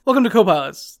Welcome to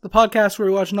Co-Pilots, the podcast where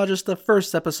we watch not just the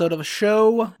first episode of a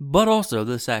show, but also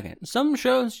the second. Some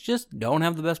shows just don't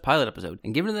have the best pilot episode,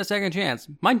 and giving it a second chance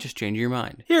might just change your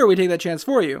mind. Here we take that chance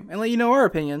for you and let you know our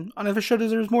opinion on if a show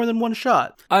deserves more than one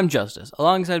shot. I'm Justice.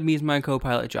 Alongside me is my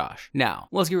co-pilot Josh. Now,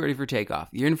 let's get ready for takeoff.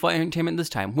 Your in-flight entertainment this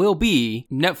time will be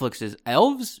Netflix's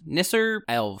Elves? Nisser?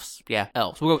 Elves. Yeah,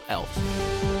 Elves. We'll go with Elves.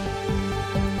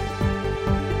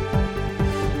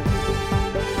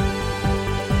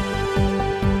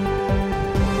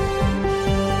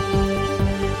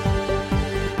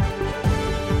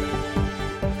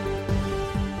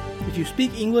 If you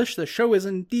speak English, the show is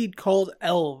indeed called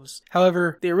Elves.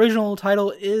 However, the original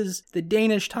title is the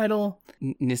Danish title.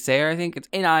 Nisser, I think. It's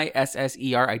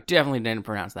Nisser. I definitely didn't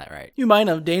pronounce that right. You might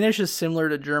have. Danish is similar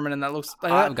to German, and that looks...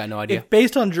 I've got no idea. If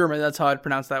based on German, that's how I'd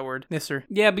pronounce that word. Nisser.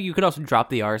 Yeah, but you could also drop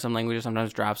the R. Some languages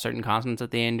sometimes drop certain consonants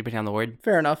at the end, depending on the word.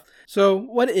 Fair enough. So,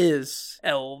 what is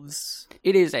Elves?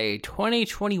 It is a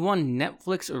 2021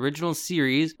 Netflix original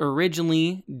series,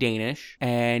 originally Danish,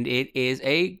 and it is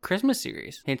a Christmas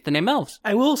series. Hence the name Elves.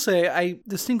 I will say, I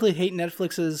distinctly hate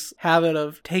Netflix's habit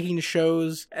of taking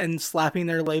shows and slapping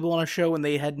their label on a show when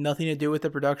they had nothing to do with the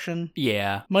production.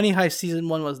 Yeah. Money Heist Season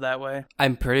 1 was that way.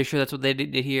 I'm pretty sure that's what they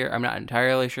did here. I'm not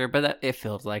entirely sure, but it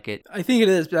feels like it. I think it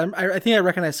is, but I think I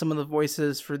recognize some of the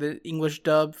voices for the English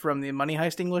dub from the Money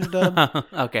Heist English dub.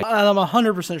 Okay. And I'm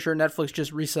 100% sure Netflix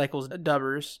just recycles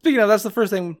dubbers. Speaking of, that's the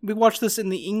first thing. We watched this in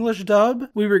the English dub.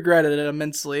 We regretted it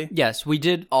immensely. Yes, we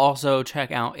did also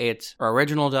check out its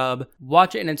original dub,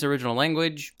 watch it in its original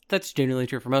language. That's generally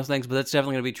true for most things, but that's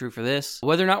definitely going to be true for this.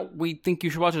 Whether or not we think you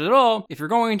should watch it at all, if you're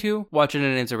going to, watch it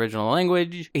in its original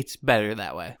language. It's better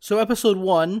that way. So episode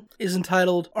 1 is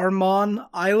entitled Armon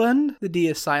Island. The D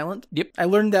is silent. Yep. I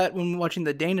learned that when watching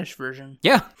the Danish version.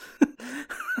 Yeah.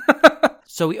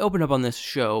 So we open up on this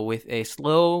show with a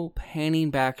slow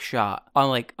panning back shot on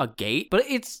like a gate, but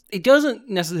it doesn't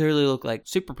necessarily look like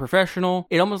super professional.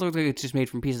 It almost looks like it's just made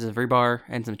from pieces of rebar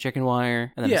and some chicken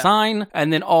wire and then a sign,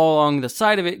 and then all along the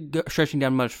side of it, stretching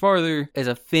down much farther, is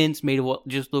a fence made of what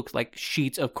just looks like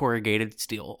sheets of corrugated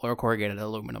steel or corrugated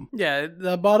aluminum. Yeah,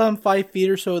 the bottom 5 feet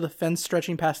or so of the fence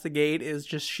stretching past the gate is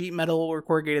just sheet metal or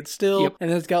corrugated steel, and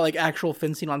then it's got like actual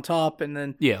fencing on top, and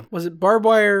then was it barbed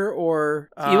wire or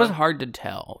it was hard to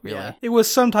tell, really. Yeah. It was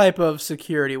some type of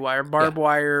security wire, barbed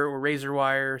wire or razor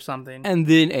wire or something. And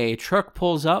then a truck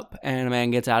pulls up and a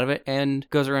man gets out of it and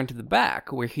goes around to the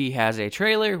back where he has a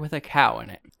trailer with a cow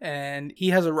in it. And he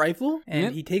has a rifle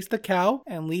and he takes the cow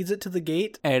and leads it to the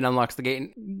gate. And unlocks the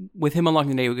gate. And with him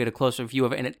unlocking the gate, we get a closer view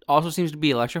of it. And it also seems to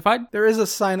be electrified. There is a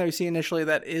sign that we see initially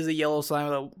that is a yellow sign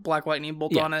with a black lightning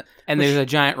bolt on it. And there's a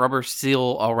giant rubber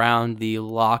seal around the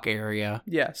lock area.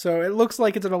 Yeah, so it looks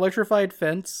like it's an electrified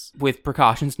fence. With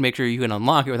precautions to make sure you can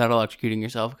unlock it without electrocuting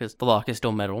yourself, because the lock is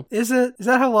still metal. Is it? Is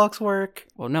that how locks work?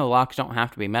 Well, no, locks don't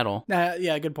have to be metal.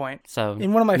 Yeah, good point. So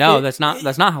in one of my that's not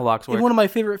how locks work. In one of my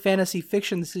favorite fantasy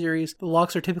fiction series, the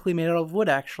locks are typically made out of wood,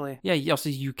 actually. Yeah, also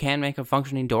you can make a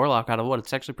functioning door lock out of wood.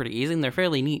 It's actually pretty easy, and they're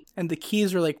fairly neat. And the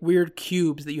keys are like weird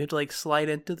cubes that you have to like slide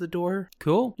into the door.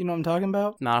 Cool. You know what I'm talking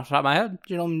about? Not off the top of my head.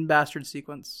 Gentleman Bastard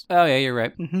sequence. Oh yeah, you're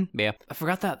right. Mm-hmm. Yeah, I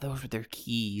forgot that those were their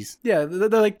keys. Yeah,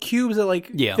 they're like cubes that like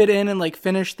fit in and like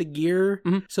finish the gear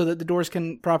so that the doors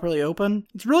can properly open.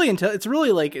 It's really it's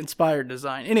really like inspired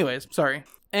design. Anyways, sorry.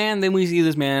 And then we see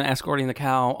this man escorting the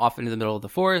cow off into the middle of the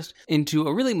forest into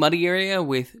a really muddy area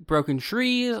with broken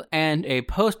trees and a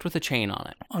post with a chain on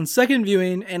it. On second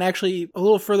viewing, and actually a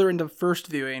little further into first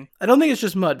viewing, I don't think it's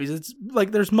just mud, because it's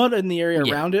like there's mud in the area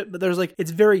around it, but there's like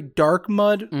it's very dark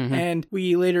mud, and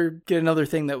we later get another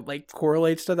thing that like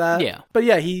correlates to that. Yeah. But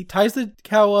yeah, he ties the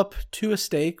cow up to a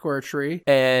stake or a tree.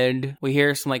 And we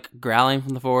hear some like growling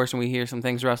from the forest, and we hear some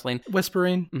things rustling.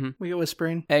 Whispering. We get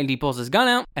whispering. And he pulls his gun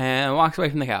out and walks away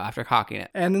from the cow after cocking it.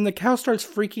 And then the cow starts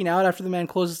freaking out after the man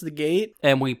closes the gate.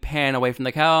 And we pan away from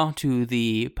the cow to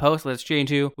the post that's chained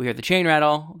to. We hear the chain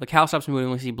rattle. The cow stops moving.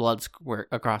 We see blood squirt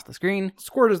across the screen.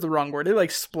 Squirt is the wrong word. It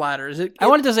like splatters. I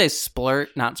wanted to say splurt,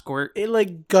 not squirt. It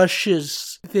like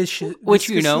gushes viscously. Which,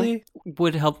 you know,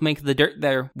 would help make the dirt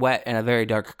there wet and a very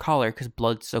dark color because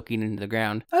blood's soaking into the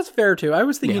ground. That's fair too. I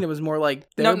was thinking it was more like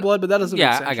their blood, but that doesn't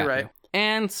make sense. I got You're right. you.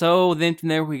 And so then from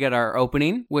there we get our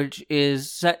opening, which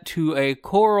is set to a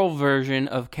choral version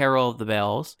of Carol of the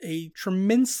Bells. A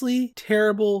tremendously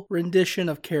terrible rendition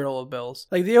of Carol of Bells.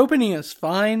 Like, the opening is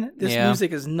fine. This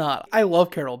music is not. I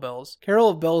love Carol of Bells. Carol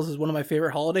of Bells is one of my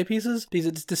favorite holiday pieces because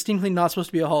it's distinctly not supposed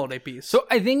to be a holiday piece. So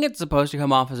I think it's supposed to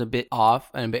come off as a bit off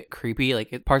and a bit creepy.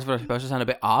 Like, parts of it are supposed to sound a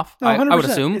bit off. No, I would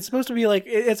assume. It's supposed to be like,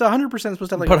 it's 100% supposed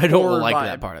to have like but a I don't horror like vibe,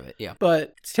 that part of it, yeah.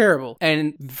 But it's terrible.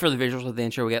 And for the visuals of the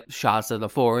intro, we get shots shots of the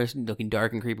forest looking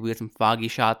dark and creepy. We get some foggy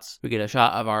shots. We get a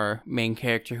shot of our main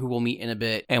character who we'll meet in a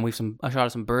bit. And we have a shot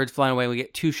of some birds flying away. We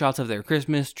get 2 shots of their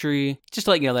Christmas tree. Just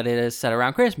to let you know that it is set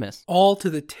around Christmas. All to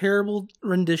the terrible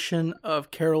rendition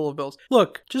of Carol of Bells.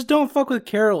 Look, just don't fuck with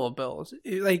Carol of Bells.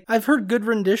 Like, I've heard good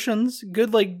renditions,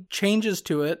 good, like, changes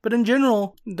to it. But in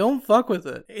general, don't fuck with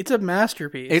it. It's a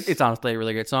masterpiece. It's honestly a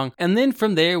really great song. And then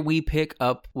from there, we pick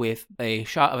up with a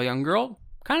shot of a young girl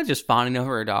kind of just fawning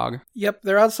over her dog. Yep,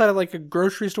 they're outside of like a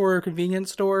grocery store or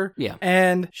convenience store. Yeah.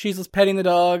 And she's just petting the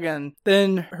dog, and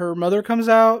then her mother comes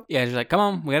out. Yeah, she's like, come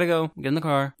on, we gotta go. Get in the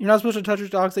car. You're not supposed to touch your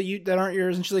dogs that aren't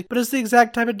yours. And she's like, but it's the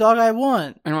exact type of dog I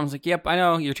want. And mom's like, yep, I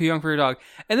know, you're too young for your dog.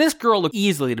 And this girl looked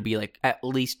easily to be like at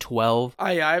least 12.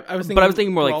 I was thinking, but I was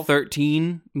thinking more 12. like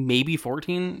 13, maybe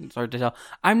 14. It's hard to tell.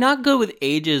 I'm not good with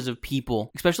ages of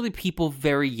people, especially people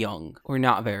very young or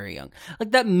not very young.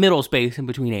 Like that middle space in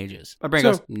between ages. My brain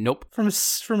goes, nope. From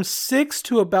 6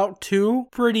 to about 2,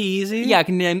 pretty easy. Yeah, I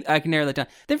can narrow that down.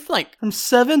 They're like from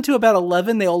 7 to about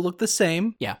 11, they all look the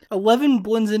same. Yeah. 11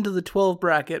 blends into the 12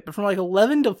 bracket, but from like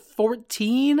 11 to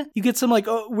 14, you get some like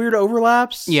weird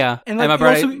overlaps. Yeah, and like,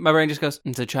 my brain just goes,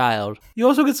 it's a child. You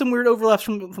also get some weird overlaps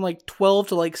from like 12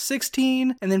 to like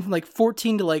 16, and then from like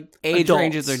 14 to like age adults.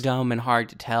 Ranges are dumb and hard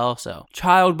to tell. So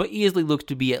child, but easily looks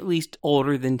to be at least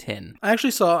older than 10. I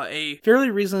actually saw a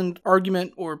fairly reasoned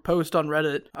argument or post on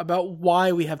Reddit about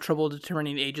why we have trouble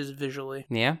determining ages visually.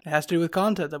 Yeah, it has to do with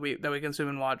content that we consume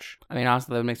and watch. I mean,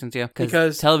 honestly, that would make sense, yeah.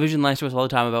 Because television lies to us all the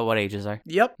time about what ages are.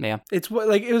 Yep. Yeah. It's what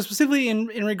like it was specifically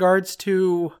in regards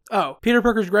to Peter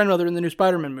Parker's grandmother in the new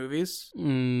Spider-Man movies.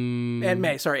 Aunt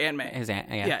May. His aunt,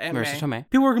 Aunt Marissa May. Tomei.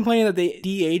 People were complaining that they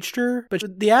de-aged her, but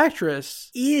the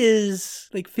actress is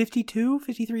like 52,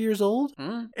 53 years old,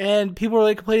 and people were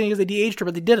like complaining because they de-aged her,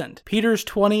 but they didn't. Peter's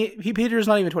 20. Peter's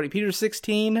not even 20. Peter's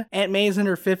 16. Aunt May's in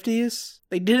her 50s.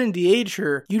 They didn't de-age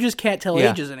her. You just can't tell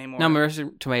ages anymore. No,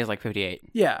 Marissa Tomei is like 58.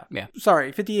 Yeah. Yeah.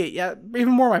 Sorry, 58. Yeah,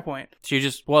 even more my point. She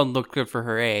just, 1, looked good for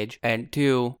her age, and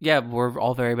 2, yeah, we're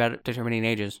all very bad at determining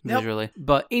ages visually.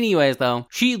 But anyways, though,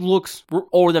 she looks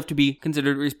old enough to be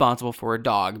considered responsible for a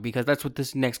dog, because that's what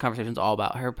this next conversation is all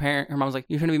about. Her mom's like,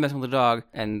 you shouldn't be messing with a dog,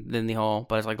 and then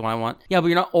but it's like the one I want. Yeah, but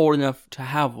you're not old enough to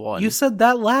have one. You said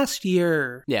that last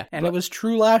year. Yeah. And it was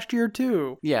true last year,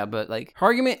 too. Yeah, but like, her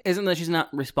argument isn't that she's not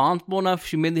responsible enough.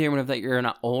 She made the argument of that you're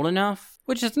not old enough,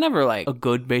 which is never like a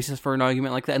good basis for an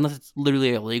argument like that, unless it's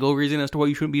literally a legal reason as to why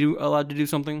you shouldn't be allowed to do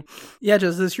something. Yeah,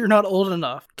 Justice, you're not old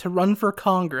enough to run for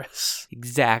Congress.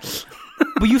 Exactly.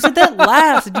 But you said that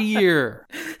last year.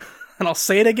 And I'll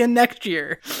say it again next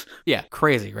year. Yeah,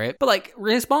 crazy, right? But like,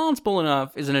 responsible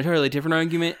enough is an entirely different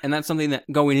argument, and that's something that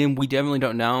going in, we definitely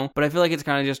don't know. But I feel like it's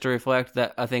kind of just to reflect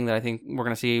that a thing that I think we're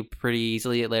going to see pretty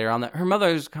easily later on, that her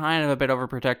mother's kind of a bit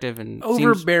overprotective and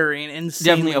overbearing, and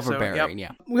definitely overbearing.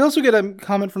 Yep. Yeah. We also get a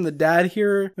comment from the dad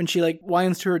here when she like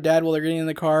whines to her dad while they're getting in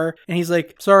the car, and he's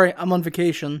like, "Sorry, I'm on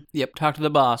vacation." Yep. Talk to the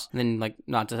boss, and then like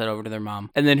not to head over to their mom,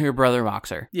 and then her brother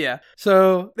mocks her. Yeah.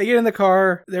 So they get in the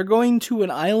car. They're going to an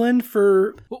island for.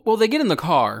 Well, they get in the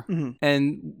car,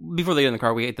 and before they get in the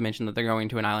car, we hate to mention that they're going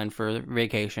to an island for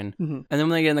vacation. And then when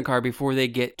they get in the car, before they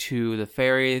get to the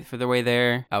ferry for their way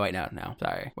there... Oh, wait, no,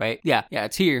 sorry. Wait, yeah,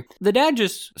 it's here. The dad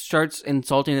just starts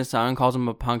insulting his son, calls him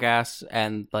a punk ass,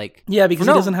 and like... Yeah, because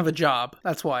he doesn't have a job.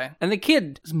 That's why. And the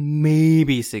kid is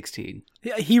maybe 16.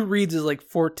 He reads as like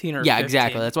 14 or 15. Yeah,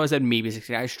 exactly. That's why I said maybe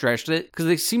 16. I stretched it because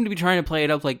they seem to be trying to play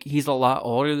it up like he's a lot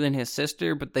older than his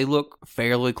sister, but they look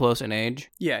fairly close in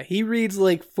age. Yeah, he reads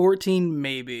like 14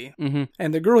 maybe.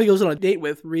 And the girl he goes on a date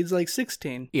with reads like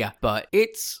 16. Yeah, but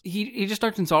it's... He just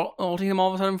starts insulting him all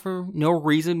of a sudden for no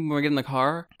reason when we get in the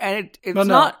car. And it's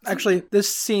not... Actually,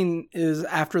 this scene is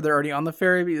after they're already on the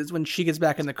ferry, because when she gets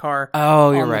back in the car.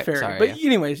 Oh, you're right. Ferry. Sorry, but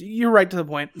anyways, you're right to the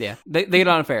point. Yeah, they get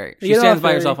on a ferry. She stands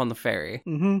by herself on the ferry.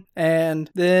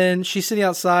 And then she's sitting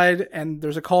outside, and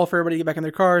there's a call for everybody to get back in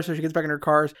their cars, so she gets back in her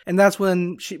cars, and that's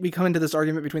when we come into this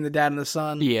argument between the dad and the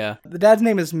son. Yeah. The dad's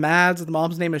name is Mads, the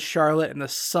mom's name is Charlotte, and the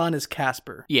son is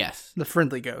Casper. Yes. The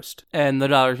friendly ghost. And the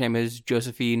daughter's name is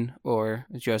Josephine, or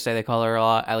Jose, they call her a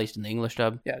lot, at least in the English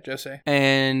dub. Yeah, Jose.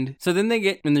 And so then they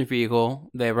get in their vehicle,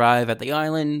 they arrive at the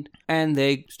island, and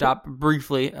they stop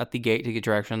briefly at the gate to get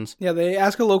directions. Yeah, they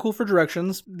ask a local for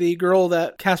directions. The girl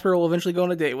that Casper will eventually go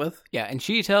on a date with. Yeah, Yeah, and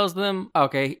she tells them,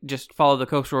 okay, just follow the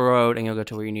coastal road and you'll go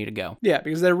to where you need to go. Yeah,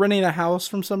 because they're renting a house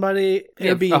from somebody,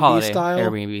 Airbnb a holiday, style.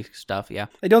 Airbnb stuff, yeah.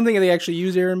 I don't think they actually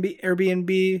use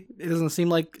Airbnb. It doesn't seem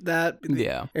like that.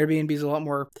 Yeah. Airbnb's a lot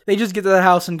more... They just get to the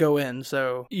house and go in,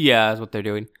 so... Yeah, that's what they're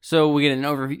doing. So we get an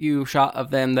overview shot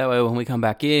of them. That way when we come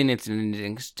back in, it's an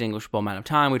indistinguishable amount of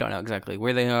time. We don't know exactly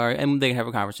where they are, and they can have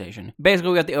a conversation.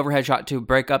 Basically, we got the overhead shot to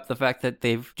break up the fact that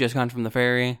they've just gone from the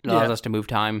ferry. It allows us to move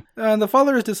time. The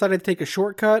father has decided to take a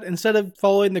shortcut instead of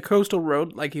following the coastal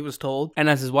road like he was told. And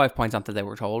as his wife points out that they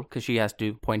were told, because she has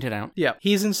to point it out. Yeah.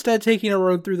 He's instead taking a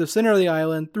road through the center of the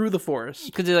island, through the forest.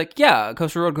 Because they're like, yeah,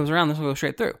 coastal road goes around, this will go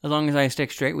straight through. As long as I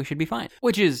stick straight, we should be fine.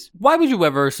 Which is, why would you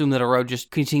ever assume that a road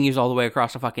just continues all the way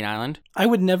across a fucking island? I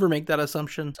would never make that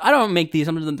assumption. I don't make the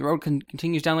assumption that the road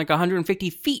continues down like 150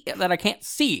 feet that I can't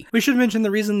see. We should mention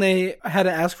the reason they had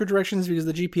to ask for directions because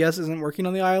the GPS isn't working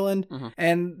on the island,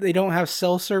 and they don't have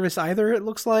cell service either, it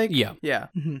looks like. Yeah. Yeah.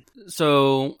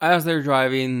 So, as they're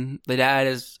driving, the dad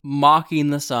is mocking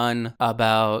the son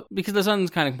about, because the son's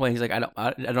kind of complaining, he's like, I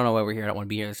don't know why we're here, I don't want to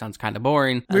be here, it sounds kind of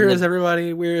boring. Where is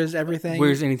everybody? Where is everything?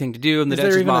 Where's anything to do? And the Is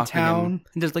dad's there just even a mocking town? him.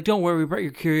 And just like, don't worry, we brought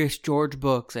your Curious George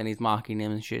books, and he's mocking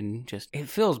him and shit, and just, it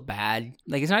feels bad.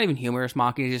 Like, it's not even humorous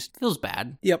mocking, it just feels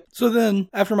bad. Yep. So then,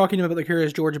 after mocking him about the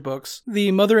Curious George books,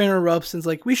 the mother interrupts and's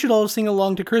like, we should all sing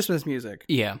along to Christmas music.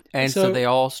 Yeah. And so they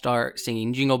all start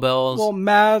singing Jingle Bells. Well,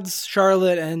 Mads,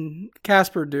 Charlotte, and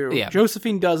Casper do. Yeah.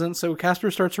 Josephine doesn't, so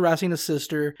Casper starts harassing his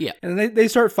sister. Yeah. And they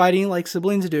start fighting like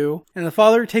siblings do. And the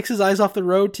father takes his eyes off the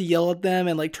road to yell at them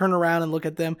and like turn around and look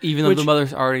at them. Even though the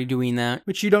mother's already doing that.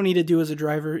 Which you don't need to do as a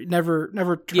driver. Never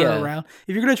turn around.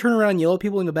 If you're going to turn around and yell at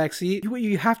people in the back seat, what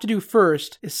you have to do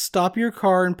first is stop your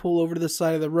car and pull over to the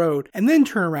side of the road and then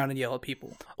turn around and yell at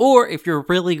people. Or if you're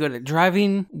really good at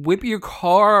driving, whip your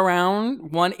car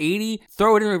around 180,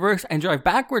 throw it in reverse, and drive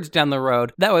backwards down the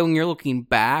road. That way, when you're looking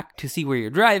back to see where you're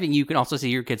driving, you can also see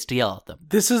your kids to yell at them.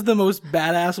 This is the most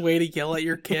badass way to yell at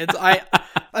your kids.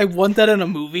 I want that in a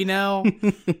movie now.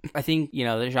 I think,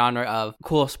 the genre of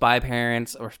cool spy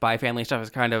parents or spy family stuff is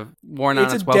kind of worn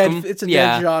out. It's welcome. It's a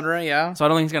dead genre, yeah. So I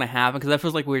don't think it's going to happen because that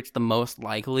feels like where it's the most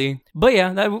likely. But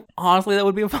yeah, honestly, that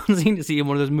would be a fun scene to see in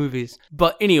one of those movies.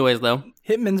 But anyways, though.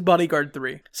 Hitman's Bodyguard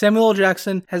 3. Samuel L.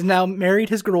 Jackson has now married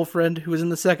his girlfriend, who was in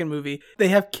the second movie. They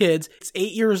have kids. It's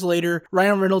 8 years later.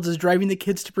 Ryan Reynolds is driving the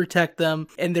kids to protect them,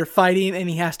 and they're fighting, and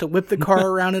he has to whip the car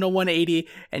around in a 180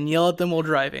 and yell at them while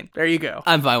driving. There you go.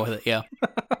 I'm fine with it, yeah.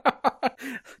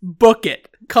 Book it.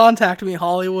 Contact me,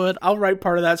 Hollywood. I'll write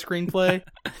part of that screenplay.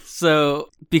 So,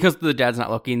 because the dad's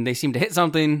not looking, they seem to hit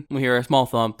something. We hear a small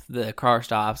thump. The car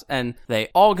stops, and they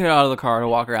all get out of the car to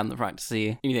walk around the front to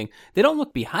see anything. They don't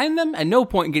look behind them. At no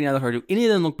point in getting out of the car do any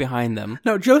of them look behind them.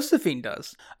 No, Josephine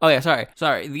does. Oh, yeah,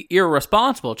 sorry. The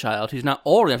irresponsible child, who's not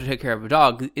old enough to take care of a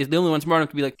dog, is the only one smart enough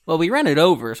to be like, well, we ran it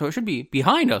over, so it should be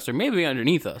behind us, or maybe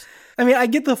underneath us. I mean, I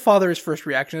get the father's first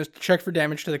reaction is to check for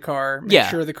damage to the car, make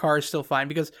sure the car is still fine,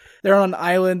 because they're on an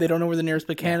island, they don't know where the nearest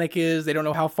mechanic is, they don't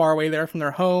know how far away they are from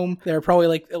their home, they're probably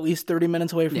like at least 30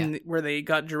 minutes away from where they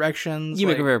got directions. You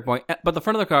make a fair point, but the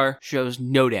front of the car shows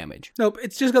no damage. Nope,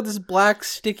 it's just got this black,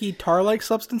 sticky, tar-like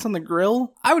substance on the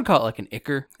grill. I would call it like an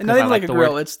icker. And not even like a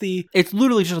grill, it's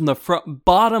literally just on the front,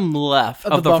 bottom left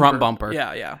of the front bumper.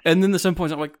 Yeah. And then at some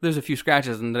point, I'm like, there's a few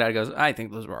scratches, and the dad goes, I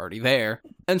think those were already there.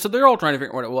 And so they're all trying to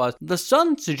figure out what it was. The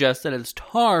son suggests that it's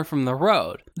tar from the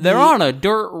road. They're on a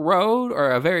dirt road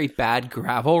or a very bad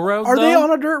gravel road. Are they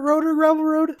on a dirt road or gravel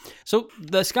road? So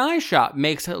the sky shot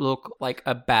makes it look like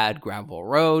a bad gravel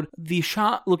road. The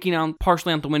shot looking out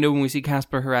partially out the window when we see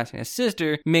Casper harassing his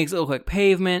sister makes it look like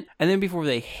pavement. And then before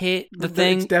they hit the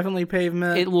thing, it's definitely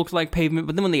pavement. It looks like pavement.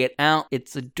 But then when they get out,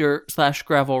 it's a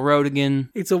dirt/gravel road again.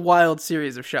 It's a wild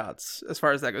series of shots as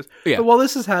far as that goes. Yeah. But while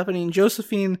this is happening,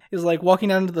 Josephine is like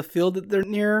walking out into the field that they're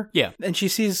near. Yeah. And she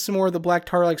sees some more of the black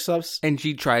tar-like subs. And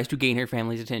she tries to gain her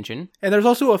family's attention. And there's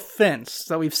also a fence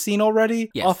that we've seen already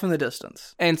off in the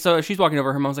distance. And so as she's walking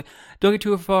over, her mom's like, don't get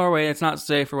too far away, it's not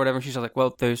safe or whatever. And she's like,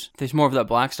 well, there's more of that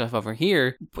black stuff over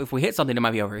here. If we hit something, it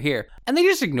might be over here. And they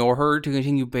just ignore her to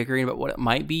continue bickering about what it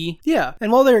might be. Yeah.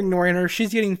 And while they're ignoring her,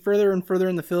 she's getting further and further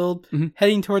in the field,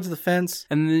 heading towards the fence.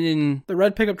 And then the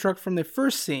red pickup truck from the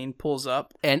first scene pulls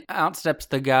up. And out steps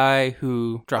the guy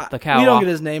who dropped the cow We don't off. get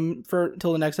his name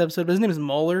until the next episode, but his name is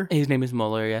Mueller. His name is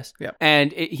Mueller, yes. Yeah.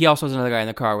 And he also has another guy in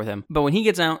the car with him. But when he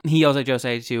gets out, he yells at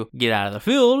Jose to get out of the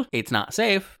field. It's not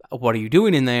safe. what are you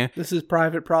doing in there? This is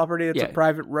private property. It's a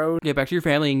private road. Get back to your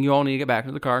family, and you all need to get back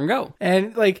to the car and go.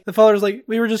 And, like, the father's like,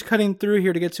 we were just cutting through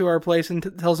here to get to our place,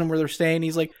 and tells them where they're staying.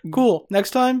 He's like, cool,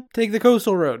 next time, take the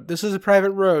coastal road. This is a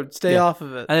private road. Stay off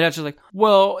of it. And the dad's just like,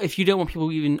 well, if you don't want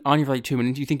people even on you for like 2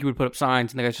 minutes, you think you would put up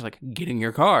signs? And the guy's just like, get in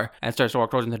your car. And starts to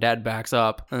walk towards him. The dad backs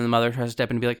up. And the mother tries to step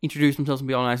in and be like, introduce themselves and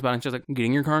be all nice about it. And she's like, get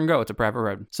in your car and go. It's a private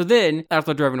road. So then, after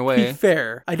they're driving away. Be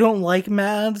fair. I don't like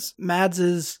Mads. Mads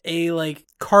is a, like,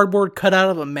 cardboard cutout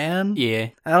of a man. Yeah.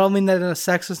 I don't mean that in a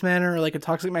sexist manner or like a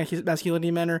toxic masculinity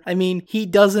manner. I mean, he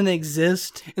doesn't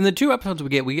exist. In the 2 episodes we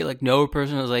get like no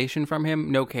personalization from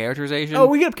him, no characterization. Oh,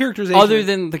 we get characterization. Other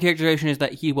than the characterization is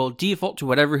that he will default to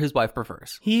whatever his wife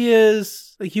prefers. He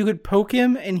is, like, you could poke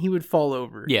him and he would fall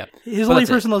over. Yeah. His only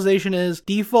personalization is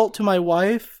default to my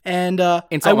wife and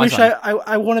I wish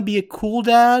I want to be a cool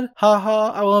dad.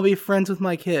 Haha, I want to be friends with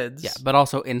my kids. Yeah, but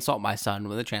also insult my son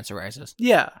when the chance arises.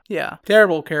 Yeah.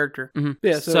 Terrible character. Mm-hmm.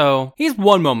 Yeah, so he has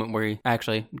one moment where he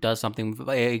actually does something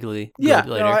vaguely good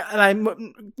later.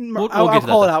 I'll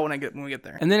call it out when we get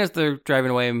there. And then as they're driving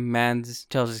away, Mads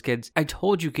tells his kids, I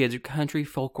told you kids, country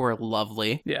folk were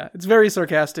lovely. Yeah, it's very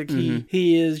sarcastic. Mm-hmm.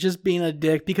 He is just being a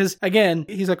dick because, again,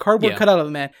 he's a cardboard cutout of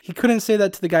a man. He couldn't say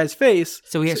that to the guy's face.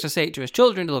 So he has to say it to his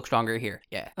children to look stronger here.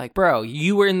 Yeah. Like, bro,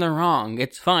 you were in the wrong.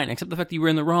 It's fine, except the fact that you were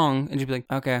in the wrong. And just be like,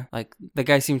 okay. Like, the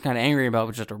guy seemed kind of angry about it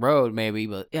was just a road, maybe.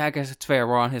 But yeah, I guess it's fair.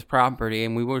 We're on his property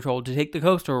and we were told to take the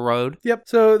coastal road. Yep.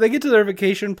 So they get to their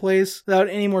vacation place without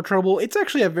any more trouble. It's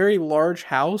actually a very large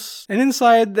house. And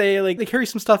inside they carry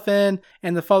some stuff in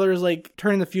and the father is like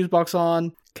turning the fuse box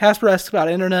on. Casper asks about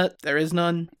internet. There is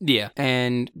none. Yeah.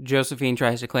 And Josephine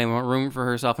tries to claim a room for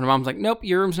herself. And her mom's like, nope,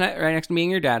 your room's right next to me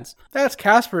and your dad's. That's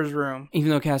Casper's room. Even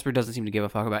though Casper doesn't seem to give a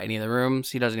fuck about any of the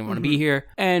rooms. He doesn't even want to be here.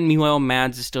 And meanwhile,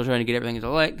 Mads is still trying to get everything into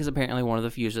light because apparently one of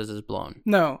the fuses is blown.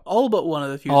 No, all but one of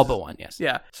the fuses. All but one, yes.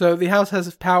 Yeah. So the house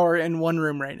has power in one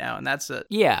room right now, and that's it.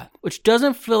 Yeah. Which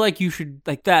doesn't feel like you should,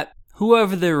 like that,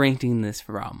 whoever they're renting this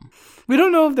from. We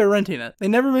don't know if they're renting it. They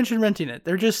never mentioned renting it.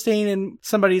 They're just staying in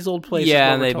somebody's old place.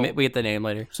 Yeah, and we get the name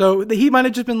later. So he might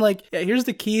have just been like, yeah, here's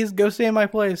the keys. Go stay in my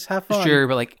place. Have fun. Sure,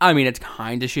 but like, I mean, it's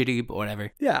kind of shitty, but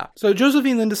whatever. Yeah. So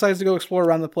Josephine then decides to go explore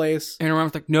around the place. And her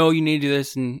mom's like, no, you need to do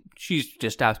this. And she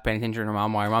just stops paying attention to her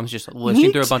mom while her mom's just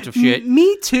listening through a bunch of shit.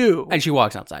 Me too. And she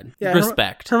walks outside. Yeah,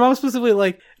 Respect. Her mom's specifically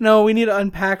like, no, we need to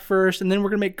unpack first, and then we're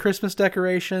going to make Christmas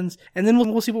decorations, and then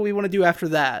we'll see what we want to do after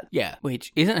that. Yeah,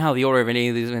 which isn't how the order of any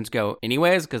of these events go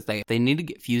anyways, because they need to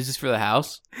get fuses for the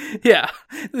house. Yeah.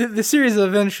 The series of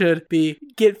events should be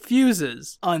get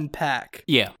fuses, unpack.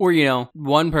 Yeah. Or,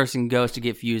 one person goes to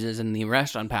get fuses and the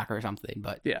rest unpack or something.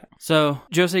 But yeah. So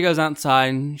Josie goes outside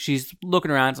and she's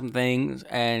looking around some things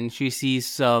and she sees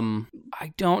some,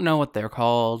 I don't know what they're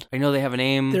called. I know they have a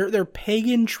name. They're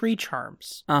pagan tree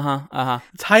charms. Uh-huh.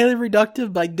 It's highly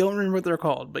reductive, but I don't remember what they're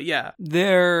called. But yeah.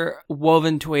 They're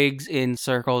woven twigs in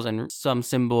circles and some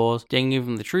symbols dangling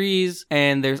from the trees.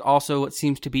 And there's also what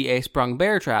seems to be a sprung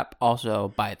bear trap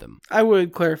also by them. I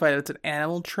would clarify that it's an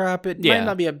animal trap. It might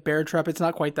not be a bear trap. It's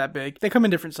not quite that big. They come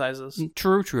in different sizes.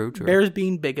 True. Bears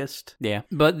being biggest. Yeah.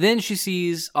 But then she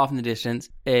sees off in the distance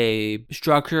a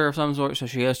structure of some sort. So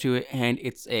she goes to it and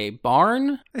it's a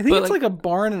barn. I think it's like a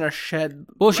barn and a shed.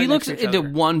 Well, she looks into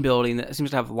one building that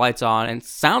seems to have lights on and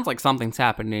sounds like something's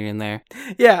happening in there.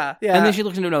 Yeah. And then she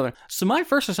looks into another one. So my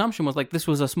first assumption was like this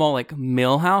was a small like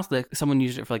mill house that someone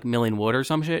used it for like milling wood or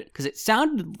some shit. Because it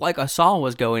sounded like a saw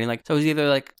was going. Like, so it was either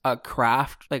like a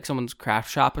craft, like someone's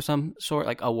craft shop or some sort,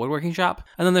 like a woodworking shop.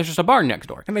 And then there's just a barn next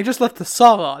door. And they just left the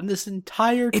saw on this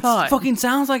entire time. It fucking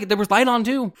sounds like it. There was light on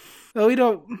too. Well, we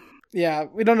don't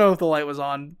know if the light was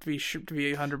on to be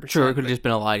 100%. Sure, it could have just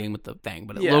been a lighting with the thing,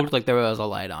 but it looked like there was a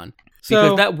light on.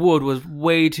 Because that wood was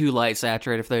way too light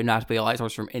saturated for there not to be a light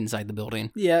source from inside the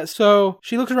building. Yeah, so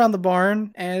she looks around the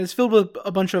barn, and it's filled with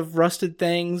a bunch of rusted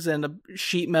things and a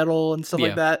sheet metal and stuff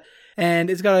like that. And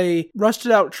it's got a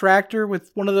rusted out tractor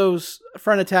with one of those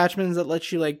front attachments that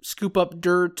lets you like scoop up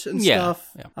dirt and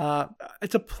stuff. Yeah.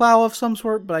 It's a plow of some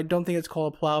sort, but I don't think it's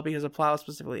called a plow because a plow is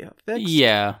specifically fixed.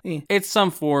 Yeah. It's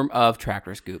some form of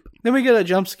tractor scoop. Then we get a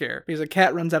jump scare because a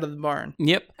cat runs out of the barn.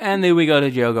 Yep. And then we go to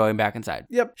Jo going back inside.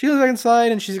 Yep. She goes back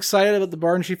inside and she's excited about the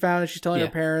barn she found and she's telling her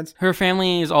parents. Her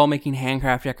family is all making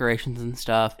handcraft decorations and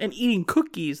stuff. And eating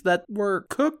cookies that were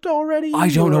cooked already. I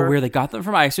don't know where they got them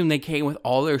from. I assume they came with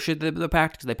all their shit that they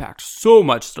packed, because they packed so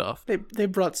much stuff. They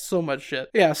brought so much shit.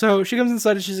 Yeah, so she comes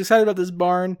inside and she's excited about this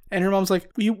barn, and her mom's like,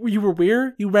 you were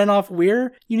where? You ran off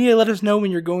where? You need to let us know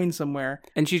when you're going somewhere.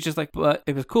 And she's just like, but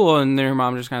it was cool, and then her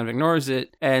mom just kind of ignores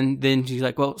it, and then she's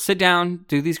like, well, sit down,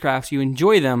 do these crafts, you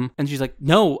enjoy them. And she's like,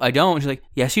 no, I don't. And she's like,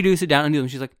 yes, you do, sit down and do them.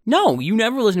 She's like, no, you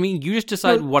never listen to me, you just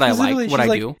decide what I like, what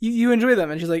I do. You enjoy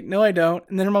them. And she's like, no, I don't.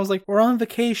 And then her mom's like, we're on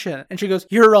vacation. And she goes,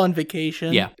 you're on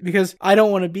vacation. Yeah. Because I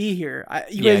don't want to be here.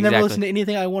 You guys never listen to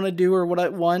anything I want to do or what I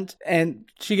want. And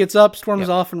she gets up, storms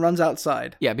off, and runs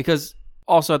outside. Yeah, because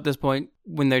also at this point,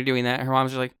 when they're doing that, her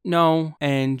mom's just like, no.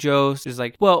 And Joe is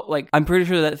like, well, like, I'm pretty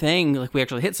sure that thing, like, we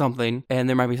actually hit something, and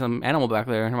there might be some animal back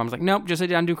there. And her mom's like, nope, just sit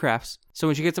down and do crafts. So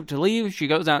when she gets up to leave, she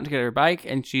goes out to get her bike,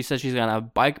 and she says she's gonna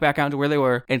bike back out to where they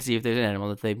were and see if there's an animal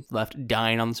that they left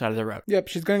dying on the side of the road. Yep,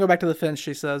 she's gonna go back to the fence,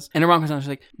 she says. And her mom comes out and she's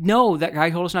like, no, that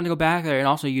guy told us not to go back there, and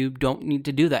also you don't need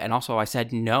to do that. And also I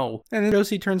said no. And then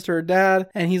Josie turns to her dad,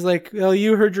 and he's like, well,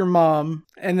 you heard your mom.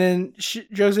 And then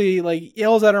Josie, like,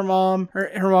 yells at her mom.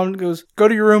 Her mom goes, go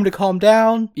to your room to calm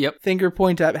down. Yep. Finger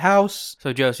point at house.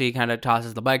 So Josie kind of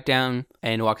tosses the bike down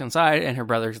and walks inside, and her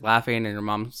brother's laughing, and her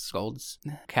mom scolds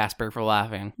Casper for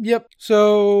laughing. Yep.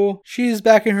 So she's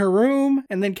back in her room,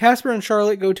 and then Casper and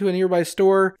Charlotte go to a nearby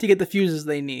store to get the fuses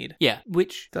they need. Yeah,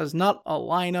 which does not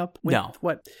align up with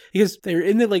what? Because they're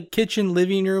in the, like, kitchen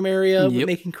living room area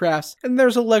making crafts, and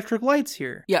there's electric lights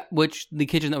here. Yeah, which the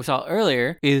kitchen that we saw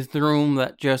earlier is the room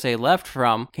that Josie left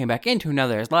from, came back into, now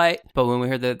there's light. But when we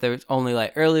heard that there was only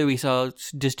light earlier, we saw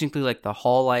distinctly, like, the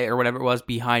hall light or whatever it was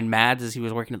behind Mads as he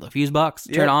was working at the fuse box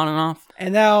turn on and off.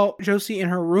 And now Josie in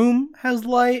her room has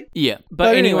light. Yeah,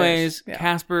 but anyways,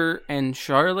 Casper and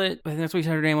Charlotte, I think that's what you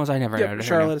said her name was. I never noticed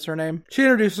Charlotte is her name. She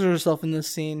introduces herself in this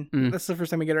scene. That's the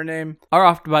first time we get her name. Are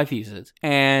off to buy fuses.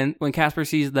 And when Casper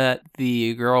sees that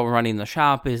the girl running the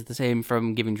shop is the same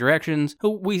from giving directions,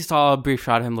 who we saw a brief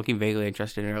shot of him looking vaguely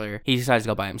interested in earlier, he decides to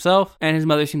go by himself, and his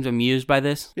mother seems amused by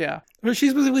this. Yeah. But she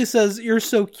specifically says, you're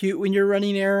so cute when you're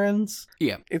running errands.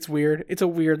 Yeah. It's weird. It's a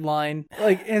weird line.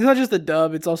 Like, and it's not just the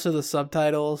dub, it's also the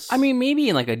subtitles. I mean, maybe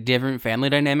in, like, a different family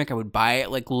dynamic, I would buy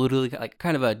it, like, literally, like,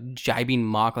 kind of a jibing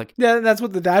mock, like... Yeah, that's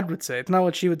what the dad would say. It's not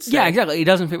what she would say. Yeah, exactly. It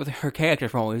doesn't fit with her character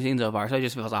from what we've seen so far, so it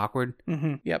just feels awkward.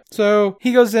 Mm-hmm. Yep. So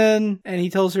he goes in, and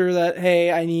he tells her that,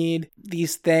 hey, I need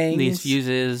these things. These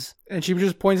fuses. And she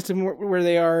just points to where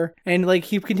they are. And, like,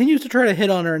 he continues to try to hit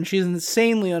on her, and she's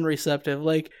insanely unreceptive.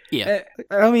 Like, yeah.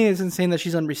 I don't mean it's insane that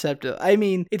she's unreceptive. I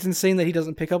mean, it's insane that he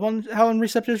doesn't pick up on how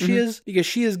unreceptive she is, because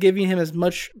she is giving him as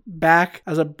much back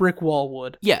as a brick wall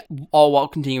would. Yeah, all while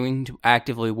continuing to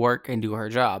actively work and do her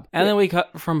job. And then we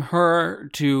cut from her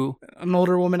to... an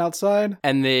older woman outside.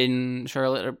 And then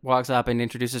Charlotte walks up and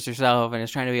introduces herself and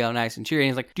is trying to be all nice and cheery.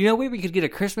 And he's like, do you know where we could get a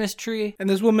Christmas tree? And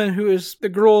this woman who is the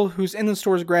girl who's in the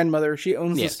store's grandmother, she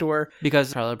owns the store.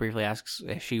 Because Charlotte briefly asks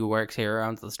if she works here or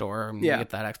owns the store, and we get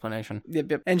that explanation.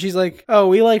 Yep. And she's like, oh,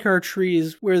 we like our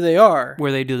trees where they are.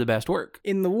 Where they do the best work.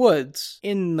 In the woods.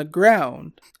 In the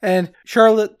ground. And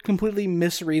Charlotte completely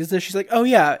misreads this. She's like, oh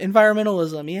yeah,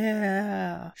 environmentalism,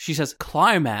 yeah. She says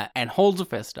climate and holds a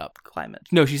fist up. Climate.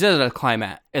 No, she says it as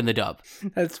climate in the dub.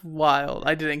 That's wild.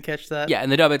 I didn't catch that. Yeah,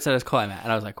 in the dub it said as climate,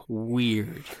 and I was like,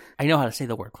 weird. I know how to say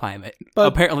the word climate. But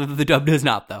apparently the dub does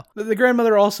not, though. The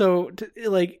grandmother also,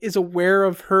 like, is aware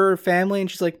of her family, and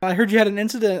she's like, I heard you had an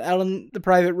incident out on the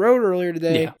private road earlier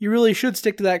today. Yeah. You really should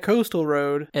stick to that coastal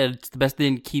road. And it's the best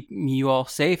thing to keep you all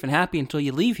safe and happy until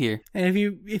you leave here. And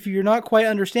if you're not quite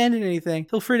understanding anything,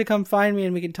 feel free to come find me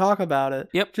and we can talk about it.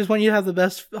 Yep. Just want you to have the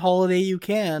best holiday you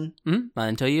can.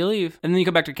 Until you leave. And then you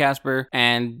come back to Casper,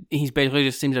 and he's basically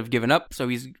just seems to have given up, so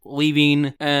he's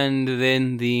leaving, and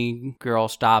then the girl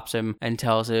stops him and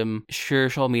tells him, sure,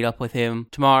 she'll meet up with him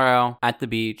tomorrow at the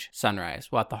beach, sunrise.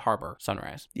 Well, at the harbor,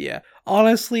 sunrise. Yeah.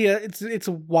 Honestly, it's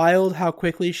wild how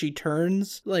quickly she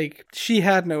turns. Like, she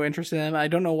had no interest in him. I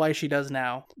don't know why she does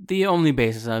now. The only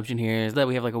base assumption here is that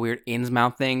we have, like, a weird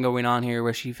Innsmouth thing going on here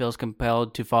where she feels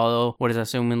compelled to follow what is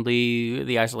assumedly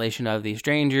the isolation of these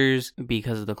strangers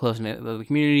because of the closeness of the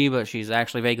community, but she's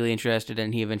actually vaguely interested,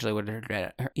 and he eventually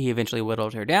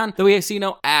whittled her down. Though we see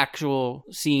no actual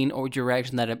scene or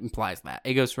direction that implies that.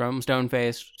 It goes from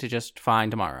stone-faced to just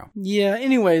fine tomorrow. Yeah,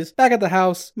 anyways, back at the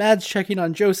house, Mads checking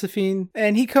on Josephine,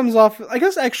 and he comes off, I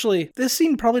guess actually, this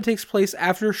scene probably takes place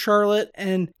after Charlotte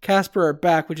and Casper are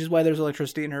back, which is why there's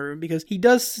electricity in her room, because he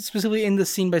does specifically end the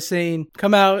scene by saying,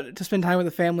 come out to spend time with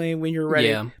the family when you're ready.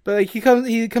 Yeah. But like he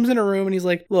comes in her room and he's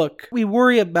like, look, we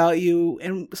worry about you,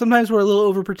 and sometimes we're a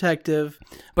little overprotective.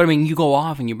 But I mean, you go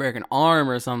off and you break an arm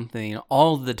or something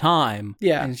all the time.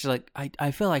 Yeah. And she's like,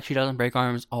 I feel like she doesn't break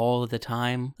arms all the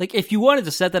time. Like, if you wanted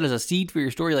to set set that as a seed for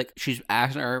your story, like she's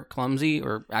accident or clumsy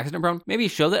or accident prone, maybe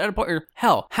show that at a point, or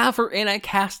hell, have her in a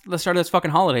cast at the start of this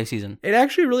fucking holiday season. It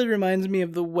actually really reminds me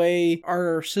of the way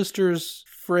our sister's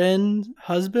friend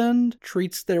husband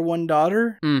treats their one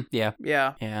daughter. Yeah.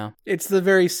 Yeah. It's the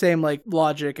very same like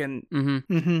logic and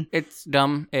It's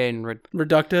dumb and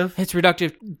reductive. It's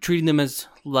reductive, treating them as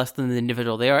less than the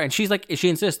individual they are. And she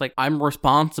insists, like, I'm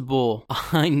responsible.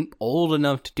 I'm old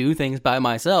enough to do things by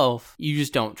myself. You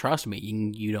just don't trust me.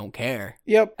 You don't care.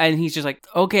 Yep. And he's just like,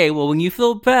 okay, well, when you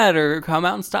feel better, come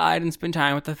outside and spend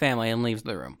time with the family, and leaves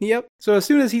the room. Yep. So as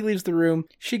soon as he leaves the room,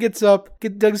 she gets up,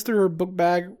 digs through her book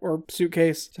bag or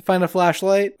suitcase to find a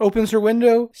flashlight, opens her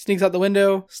window, sneaks out the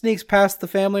window, sneaks past the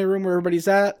family room where everybody's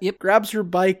at, grabs her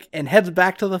bike, and heads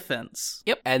back to the fence.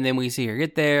 Yep. And then we see her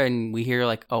get there, and we hear,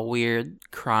 like, a weird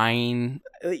crying.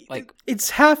 Like, it's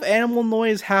half animal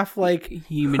noise, half, like,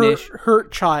 humanish.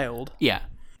 Hurt child. Yeah.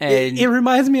 And it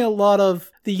reminds me a lot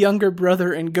of the younger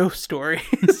brother in Ghost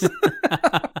Stories.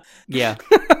 Yeah.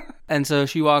 And so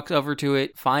she walks over to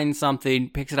it, finds something,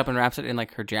 picks it up and wraps it in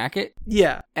like her jacket.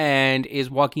 Yeah. And is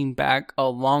walking back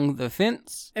along the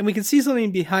fence. And we can see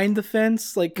something behind the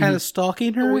fence, like kind of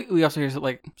stalking her. We also hear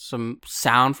like some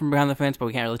sound from behind the fence, but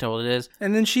we can't really tell what it is.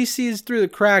 And then she sees through the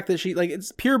crack that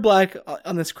it's pure black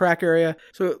on this crack area.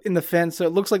 So in the fence, so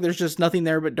it looks like there's just nothing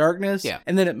there but darkness. Yeah.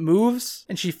 And then it moves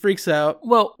and she freaks out.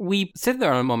 Well, we sit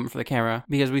there on a moment for the camera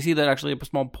because we see that actually a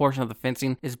small portion of the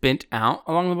fencing is bent out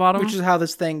along the bottom. Which is how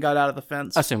this thing got out of the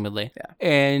fence. Assumedly. Yeah.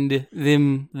 And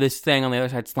then this thing on the other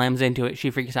side slams into it. She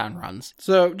freaks out and runs.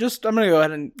 So I'm going to go ahead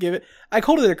and give it. I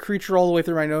called it a creature all the way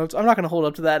through my notes. I'm not going to hold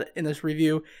up to that in this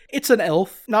review. It's an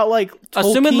elf, not like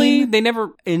Tolkien. Assumedly, they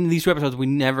never, in these two episodes, we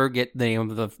never get the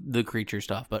name of the creature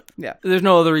stuff, but yeah, there's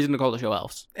no other reason to call the show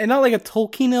elves. And not like a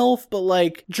Tolkien elf, but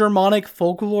like Germanic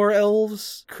folklore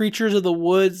elves, creatures of the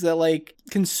woods that like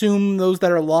consume those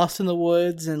that are lost in the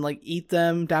woods and like eat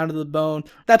them down to the bone.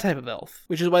 That type of elf,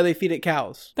 which is why they feed it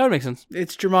cows. That would make sense.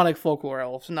 It's Germanic folklore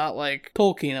elves, not like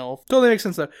Tolkien elf. Totally makes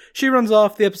sense though. She runs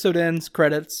off, the episode ends,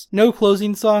 credits. No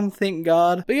closing song, thank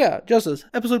God. But yeah, Justice,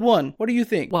 episode 1, what do you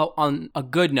think? Well, on a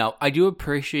good note, I do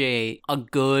appreciate a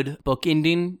good book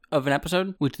ending of an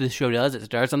episode, which this show does. It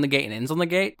starts on the gate and ends on the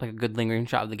gate, like a good lingering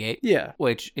shot of the gate. Yeah.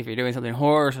 Which, if you're doing something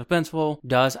horror or suspenseful,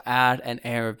 does add an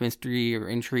air of mystery or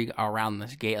intrigue around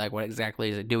this gate. Like, what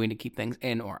exactly is it doing to keep things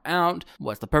in or out?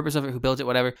 What's the purpose of it? Who built it?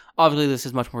 Whatever. Obviously, this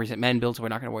is much more recent men built, so we're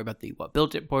not going to worry about the what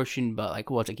built it portion, but like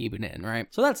what's it keeping it in, right?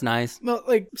 So that's nice. Well,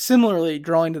 like similarly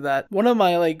drawing to that, one of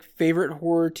my like favorite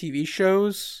horror TV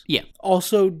shows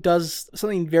also does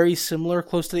something very similar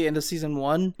close to the end of season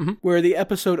 1, where the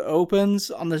episode opens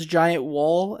on this giant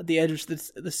wall at the edge of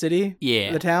the city,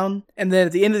 the town, and then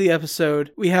at the end of the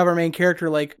episode we have our main character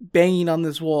like banging on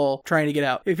this wall trying to get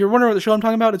out. If you're wondering what the show I'm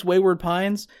talking about, it's Wayward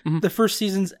Pines. The first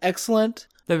season's excellent.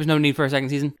 There was no need for a second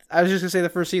season. I was just going to say the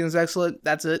first season's excellent.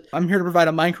 That's it. I'm here to provide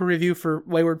a micro review for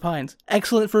Wayward Pines.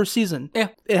 Excellent first season. Yeah.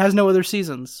 It has no other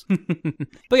seasons.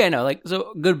 But yeah, no, like,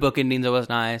 so good book endings. It was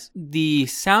nice. The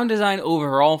sound design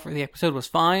overall for the episode was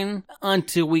fine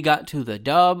until we got to the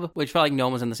dub, which felt like no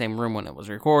one was in the same room when it was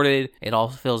recorded. It all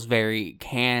feels very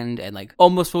canned and like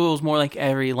almost feels more like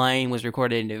every line was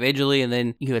recorded individually and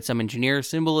then you had some engineer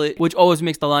assemble it, which always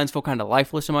makes the lines feel kind of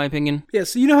lifeless in my opinion. Yeah,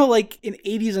 so you know how like in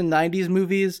 80s and 90s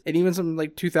movies and even some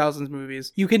like 2000s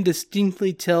movies, you can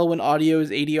distinctly tell when audio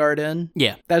is ADR'd in?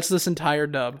 Yeah. That's this entire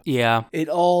dub. Yeah. It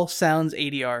all sounds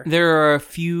ADR. There are a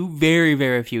few, very,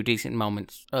 very few decent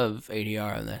moments of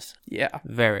ADR in this. Yeah.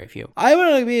 Very few. I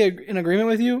would be in agreement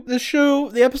with you. This show,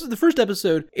 the first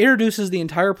episode, introduces the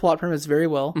entire plot premise very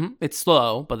well. It's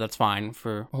slow, but that's fine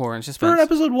for horror and suspense. For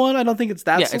episode 1, I don't think it's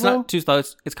that slow. Yeah, it's not too slow.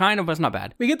 It's kind of, but it's not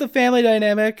bad. We get the family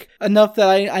dynamic enough that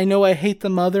I know I hate the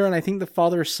mother and I think the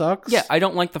father sucks. Yeah, I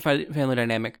don't like the family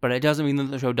dynamic, but it doesn't mean that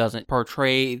the show doesn't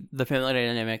portray the family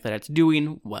dynamic that it's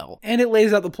doing well. And it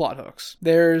lays out the plot hooks.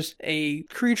 There's a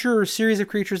creature or series of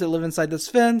creatures that live inside this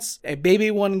fence. A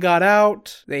baby one got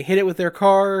out. They hit it with their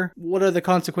car. What are the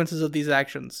consequences of these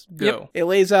actions? Go. Yep. It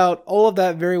lays out all of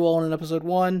that very well in episode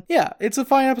 1. Yeah, it's a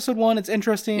fine episode 1. It's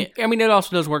interesting. Yeah, I mean, it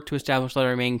also does work to establish that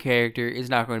our main character is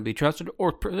not going to be trusted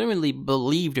or presumably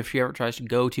believed if she ever tries to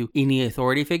go to any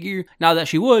authority figure. Not that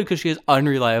she would, because she has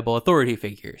unreliable authority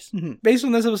pretty figures. Mm-hmm. Based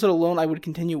on this episode alone, I would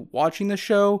continue watching the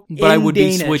show. But I would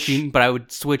Danish. I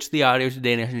would switch the audio to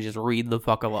Danish and just read the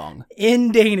fuck along.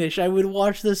 In Danish, I would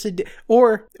watch this,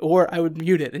 or I would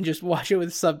mute it and just watch it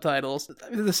with subtitles.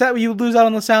 You lose out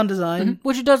on the sound design. Mm-hmm.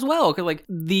 Which it does well, because like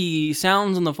the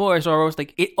sounds in the forest are almost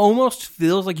like, it almost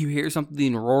feels like you hear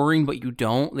something roaring, but you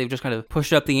don't. They've just kind of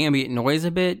pushed up the ambient noise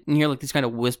a bit, and you hear like these kind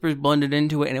of whispers blended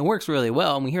into it, and it works really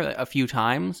well. And we hear that a few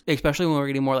times, especially when we're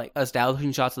getting more like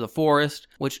establishing shots of the forest,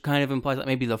 which kind of implies that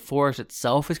maybe the forest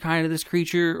itself is kind of this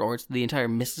creature, or it's the entire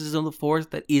mysticism of the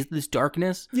forest that is this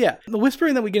darkness. Yeah, the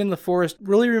whispering that we get in the forest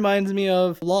really reminds me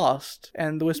of Lost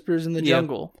and the whispers in the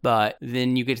jungle. But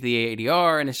then you get to the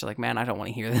ADR, and it's just like, man, I don't want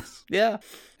to hear this. Yeah.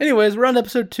 Anyways, we're on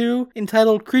episode 2,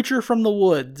 entitled Creature from the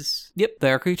Woods. Yep,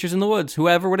 there are creatures in the woods.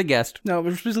 Whoever would have guessed. No,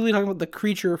 we're specifically talking about the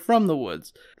creature from the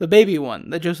woods. The baby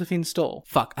one that Josephine stole.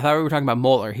 Fuck, I thought we were talking about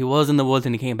Moeller. He was in the woods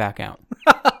and he came back out.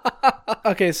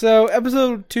 Okay, so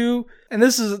episode 2, and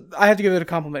this is, I have to give it a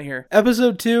compliment here.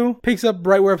 Episode 2 picks up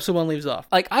right where episode 1 leaves off.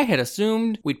 Like, I had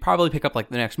assumed we'd probably pick up, like,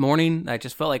 the next morning. I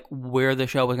just felt like where the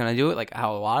show was going to do it, like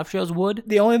how a lot of shows would.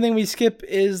 The only thing we skip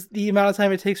is the amount of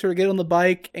time it takes her to get on the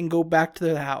bike and go back to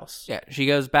the house. Yeah, she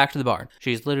goes back to the barn.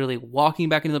 She's literally walking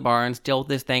back into the barn, still with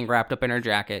this thing wrapped up in her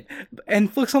jacket.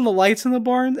 And flicks on the lights in the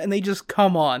barn, and they just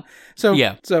come on. So,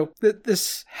 yeah.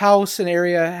 This house and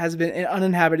area has been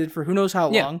uninhabited for who knows how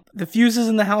long. The fuses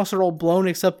in the house are all blown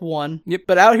except one. Yep.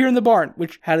 But out here in the barn,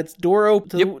 which had its door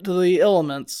open to the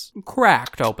elements,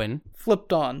 cracked open,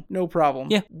 flipped on, no problem.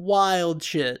 Yeah. Wild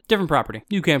shit. Different property.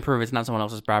 You can't prove it's not someone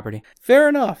else's property. Fair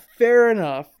enough.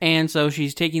 And so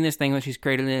she's taking this thing that she's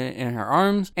created in her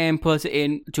arms and puts it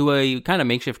into a kind of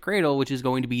makeshift cradle, which is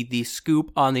going to be the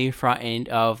scoop on the front end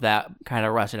of that kind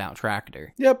of rusted out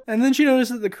tractor. Yep. And then she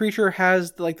notices that the creature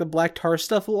has like the black tar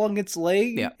stuff along its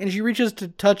leg. Yeah. And she reaches to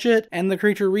touch it, and the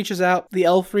creature reaches out, the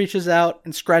elf reaches out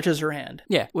and scratches her hand.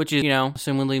 Yeah, which is,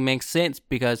 assumingly makes sense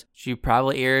because she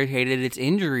probably irritated its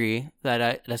injury that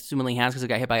it assumingly has because it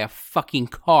got hit by a fucking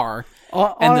car.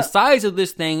 And the size of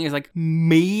this thing is like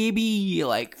maybe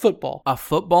like football. A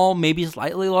football, maybe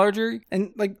slightly larger.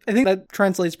 And like I think that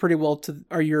translates pretty well to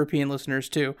our European listeners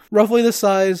too. Roughly the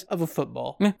size of a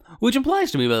football. Yeah. Which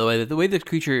implies to me, by the way, that the way this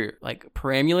creature like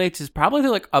perambulates is probably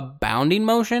through like a bounding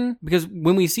motion, because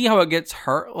when we see how it gets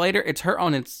hurt later, it's hurt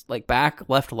on its like back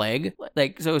left leg.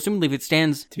 Like, so assumably if it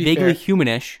stands vaguely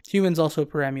humanish. Humans also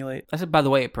perambulate. I said, by the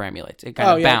way, it perambulates. It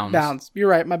kind of bounds. You're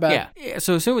right, my bad. Yeah.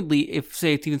 So assumedly, if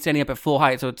say it's even standing up at full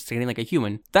height, so it's standing like a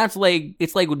human, its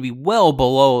leg would be well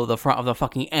below the front of the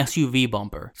fucking SUV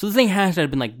bumper. So the thing has to have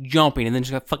been like jumping and then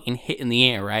just got fucking hit in the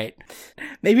air, right?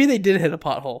 Maybe they did hit a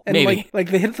pothole. And maybe. Like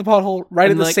they hit the pothole right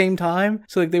and at the same time.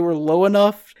 So like they were low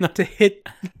enough to hit.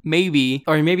 Maybe.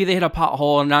 Or maybe they hit a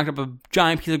pothole and knocked up a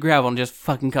giant piece of gravel and just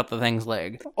fucking cut the thing's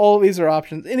leg. All of these are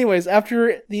options. Anyways,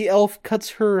 after the elf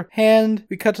cuts her hand,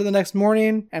 we cut to the next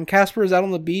morning, and Casper is out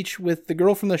on the beach with the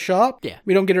girl from the shop. Yeah.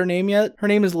 We don't get her name yet. Her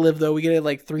name is Liv, though. We get it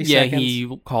like 3 seconds. Yeah,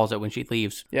 he calls it when she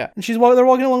leaves. Yeah. And they're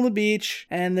walking along the beach,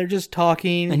 and they're just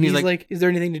talking. And he's like, is there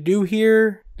anything to do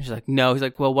here? She's like, no. He's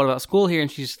like, well, what about school here? And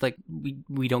she's like,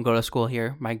 we don't go to school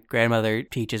here. My grandmother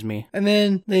teaches me. And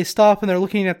then they stop and they're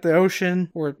looking at the ocean,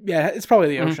 it's probably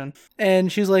the ocean.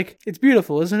 And she's like, it's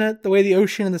beautiful, isn't it? The way the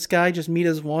ocean and the sky just meet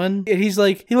as one. And he's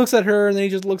like, he looks at her and then he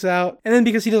just looks out. And then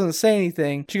because he doesn't say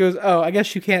anything, she goes, oh, I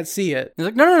guess you can't see it. He's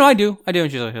like, no, I do.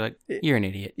 And she's like, you're an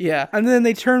idiot. Yeah. And then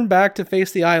they turn back to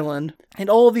face the island. And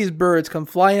all of these birds come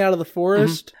flying out of the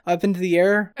forest up into the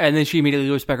air. And then she immediately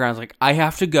goes back around and is like, I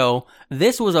have to go.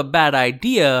 This was a bad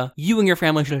idea. You and your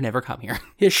family should have never come here.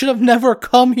 You should have never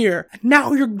come here.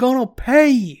 Now you're gonna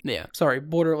pay. Yeah. Sorry,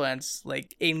 Borderlands,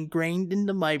 like, ingrained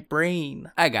into my brain.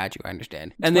 I got you. I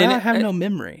understand. And then I have no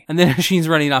memory. And then as she's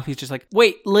running off, he's just like,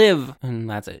 wait, Liv. And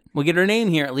that's it. We'll get her name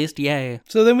here at least. Yay.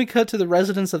 So then we cut to the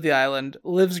residents of the island,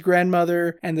 Liv's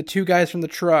grandmother and the 2 guys from the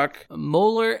truck.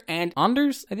 Moeller and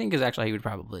Anders, I think is actually how you would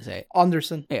probably say it.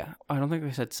 Anderson. Yeah. I don't think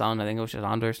they said son. I think it was just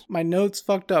Anders. My notes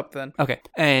fucked up then. Okay.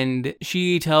 And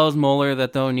she tells Moeller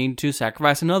that they'll need to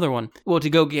sacrifice another one. Well, to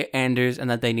go get Anders, and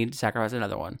that they need to sacrifice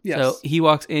another one. Yes. So he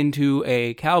walks into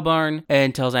a cow barn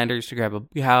and tells Anders to grab a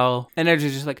cow. And Anders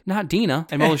is just like, not Dina.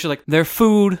 And Moeller's just like, they're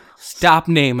food. Stop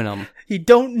naming them. You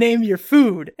don't name your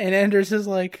food. And Anders is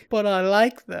like, but I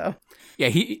like them. Yeah,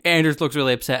 Anders looks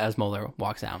really upset as Moeller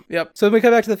walks out. Yep. So we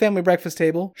come back to the family breakfast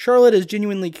table. Charlotte is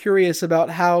genuinely curious about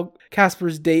how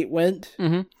Casper's date went.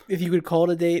 Mm-hmm. If you could call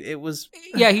it a date, it was...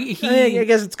 Yeah, I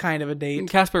guess it's kind of a date.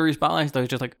 Casper responds, though, he's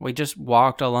just like, we just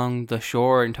walked along the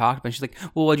shore and talked, and she's like,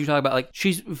 well, what'd you talk about? Like,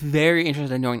 she's very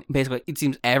interested in knowing, basically, it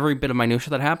seems every bit of minutia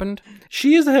that happened.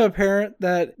 She is the type of parent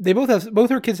that both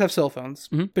her kids have cell phones,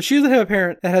 but she's the type of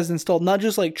parent that has installed not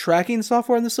just like tracking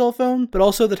software on the cell phone, but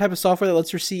also the type of software that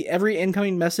lets her see every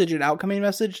incoming message and outgoing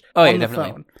message on the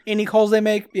phone. Any calls they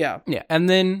make, yeah. And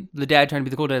then the dad trying to be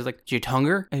the cool dad is like, do you tongue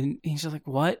her? And he's just like,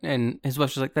 what? And his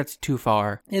wife's just like, that's too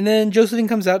far. And then Josephine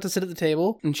comes out to sit at the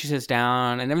table. And she sits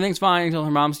down, and everything's fine until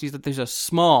her mom sees that there's a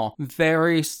small,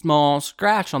 very small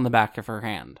scratch on the back of her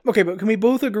hand. Okay, but can we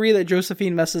both agree that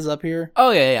Josephine messes up here? Oh,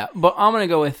 yeah. But I'm going to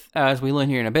go with, as we learn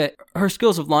here in a bit, her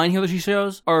skills of lying here that she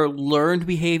shows are learned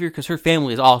behavior because her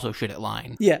family is also shit at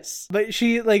lying. Yes. But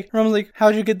she, like, her mom's like,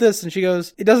 how'd you get this? And she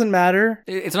goes, it doesn't matter.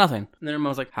 It's nothing. And then her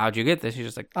mom's like, how'd you get this? She's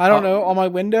just like, I don't know, on my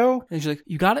window. And she's like,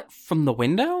 you got it from the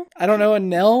window? I don't know, a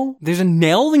nail? There's a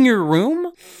nail in your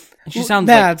room? And she sounds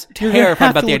Mads, like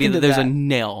terrified about the idea that there's a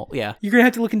nail. Yeah. You're going to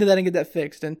have to look into that and get that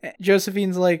fixed. And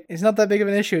Josephine's like, it's not that big of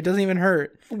an issue. It doesn't even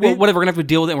hurt. Well, whatever. We're going to have to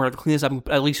deal with it and we're going to clean this up and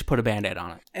at least put a Band-Aid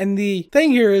on it. And the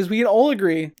thing here is we can all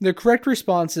agree the correct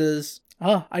response is,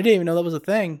 oh, I didn't even know that was a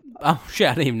thing. Oh, shit.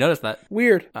 I didn't even notice that.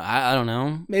 Weird. I don't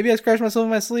know. Maybe I scratched myself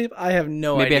in my sleep. I have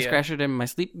no idea. Maybe I scratched it in my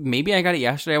sleep. Maybe I got it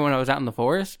yesterday when I was out in the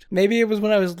forest. Maybe it was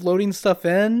when I was loading stuff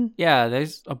in. Yeah,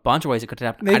 there's a bunch of ways it could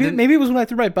have Maybe happened. it was when I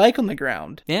threw my bike on the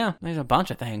ground. Yeah, there's a bunch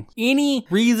of things. Any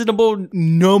reasonable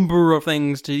number of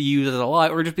things to use as a lie,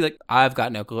 or just be like, I've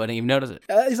got no clue. I didn't even notice it.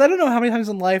 I don't know how many times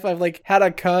in life I've like had a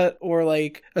cut or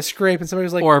like a scrape and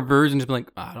somebody's like... Or a bruise and just be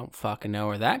like, I don't fucking know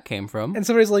where that came from. And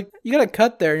somebody's like, you got a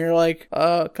cut there. And you're like,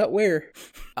 cut where?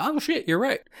 Oh shit, you're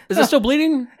right. Is it still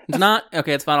bleeding? It's not?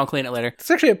 Okay, it's fine. I'll clean it later. It's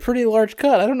actually a pretty large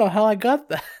cut. I don't know how I got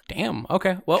that. Damn.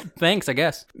 Okay. Well, thanks, I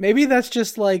guess. Maybe that's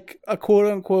just like a quote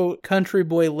unquote country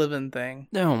boy living thing.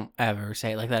 Don't ever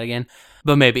say it like that again.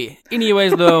 But maybe.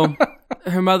 Anyways, though,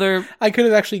 her mother... I could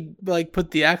have actually like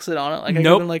put the accent on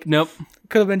it. Like, Nope.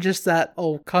 Could have been just that,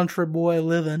 country boy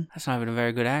living. That's not even a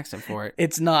very good accent for it.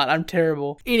 It's not. I'm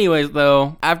terrible. Anyways,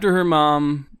 though, after her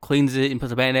mom cleans it and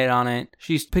puts a Band-Aid on it,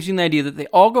 she's pitching the idea that they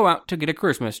all go out to get a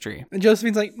Christmas tree. And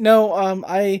Josephine's like, no,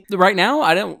 Right now?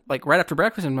 I don't, like, right after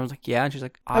breakfast, and I was like, yeah. And she's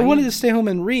like, I wanted to stay home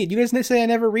and read. You guys say I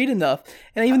never read enough.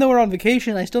 And even though we're on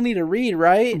vacation, I still need to read,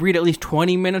 right? Read at least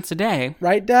 20 minutes a day.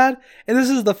 Right, Dad? And this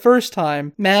is the first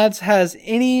time Mads has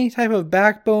any type of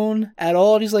backbone at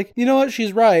all. And he's like, you know what?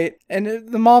 She's right. And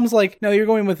the mom's like, no, you're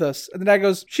going with us. And the dad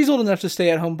goes, she's old enough to stay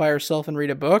at home by herself and read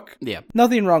a book. Yeah.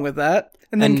 Nothing wrong with that.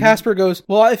 And then Casper goes,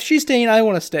 well, if she's staying, I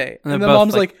want to stay. And the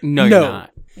mom's like, no, you're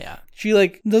not. Yeah. She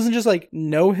like doesn't just like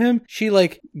know him. She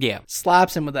like yeah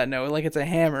slaps him with that note like it's a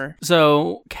hammer.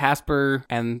 So Casper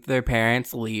and their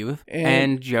parents leave,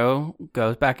 and Joe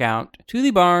goes back out to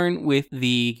the barn with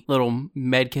the little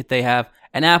med kit they have.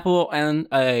 An apple and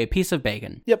a piece of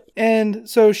bacon. Yep. And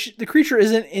so the creature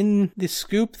isn't in the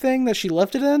scoop thing that she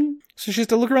left it in. So she has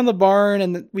to look around the barn,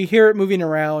 and we hear it moving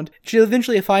around. She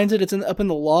eventually finds it. It's up in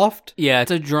the loft. Yeah, it's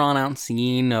a drawn-out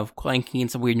scene of clanking and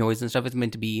some weird noise and stuff. It's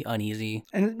meant to be uneasy.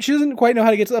 And she doesn't quite know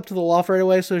how to get up to the loft right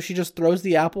away, so she just throws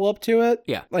the apple up to it.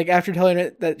 Yeah. Like, after telling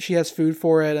it that she has food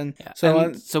for it, and so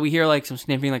on. So we hear, like, some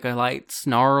sniffing, like a light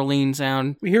snarling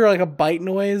sound. We hear, like, a bite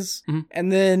noise,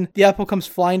 and then the apple comes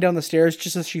flying down the stairs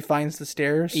just as she finds the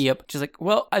stairs. Yep. She's like,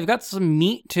 well, I've got some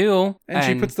meat, too. And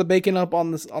she puts the bacon up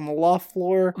on the loft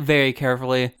floor. Very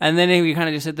carefully. And then we kind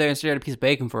of just sit there and stare at a piece of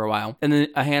bacon for a while. And then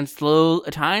a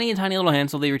tiny little hand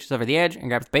slowly reaches over the edge and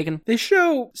grabs the bacon. This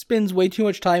show spends way too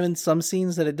much time in some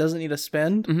scenes that it doesn't need to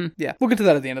spend. Mm-hmm. Yeah, we'll get to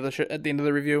that at the end of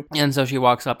the review. And so she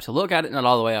walks up to look at it, not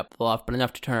all the way up the loft, but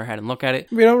enough to turn her head and look at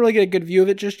it. We don't really get a good view of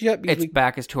it just yet. Its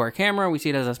back is to our camera. We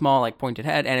see it as a small, like, pointed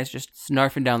head, and it's just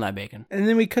snarfing down that bacon. And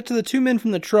then we cut to the two men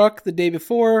from the truck the day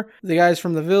before, the guys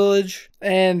from the village.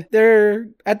 And they're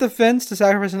at the fence to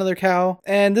sacrifice another cow.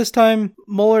 And this time,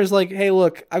 Muller's like, hey,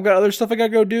 look, I've got other stuff I gotta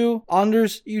go do.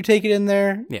 Anders, you take it in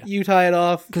there. Yeah. You tie it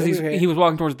off. Because he was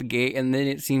walking towards the gate, and then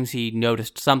it seems he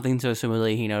noticed something, so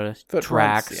assumedly he noticed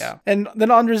tracks. Yeah. And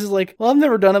then Anders is like, well, I've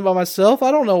never done it by myself.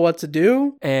 I don't know what to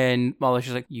do. And Muller's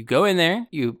just like, you go in there,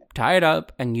 you tie it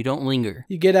up, and you don't linger.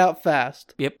 You get out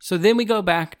fast. Yep. So then we go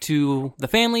back to the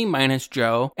family minus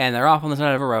Joe, and they're off on the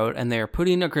side of a road, and they're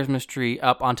putting a Christmas tree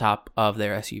up on top of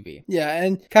their SUV. Yeah,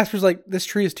 and Casper's like, this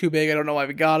tree is too big. I don't know why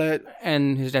we got it.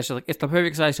 And his dad's just like, it's the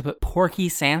perfect size to put Porky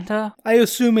Santa. I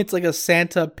assume it's like a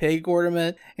Santa pig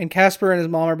ornament. And Casper and his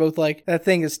mom are both like, that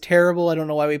thing is terrible. I don't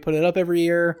know why we put it up every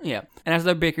year. Yeah. And as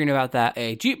they're bickering about that,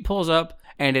 a Jeep pulls up,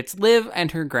 And it's Liv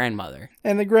and her grandmother.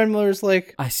 And the grandmother's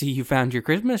like, I see you found your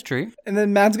Christmas tree. And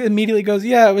then Mads immediately goes,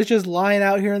 yeah, it was just lying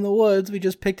out here in the woods. We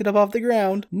just picked it up off the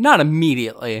ground. Not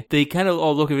immediately. They kind of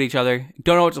all look at each other,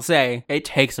 don't know what to say. It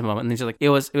takes a moment. And she's like, it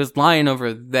was lying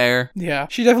over there. Yeah.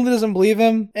 She definitely doesn't believe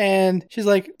him. And she's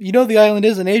like, you know the island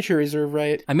is a nature reserve,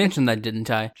 right? I mentioned that, didn't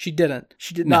I? She didn't.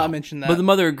 She did not mention that. But the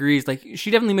mother agrees. Like,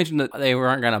 she definitely mentioned that they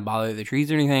weren't going to bother the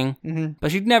trees or anything. Mm-hmm.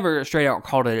 But she'd never straight out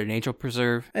called it a nature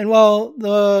preserve. And while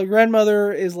the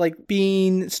grandmother is like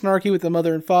being snarky with the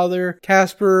mother and father,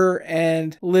 Casper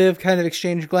and Liv kind of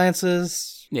exchange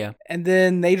glances. Yeah. And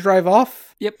then they drive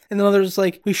off. Yep. And the mother's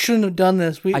like, we shouldn't have done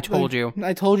this. I told you.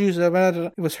 I told you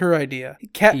so. It was her idea.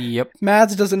 Yep.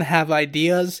 Mads doesn't have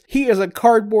ideas. He is a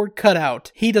cardboard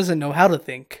cutout. He doesn't know how to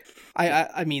think.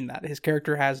 I mean that. His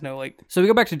character has no, like... So we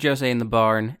go back to Jose in the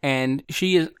barn, and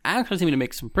she is actually seeming to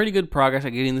make some pretty good progress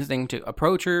at getting this thing to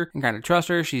approach her and kind of trust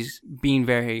her. She's being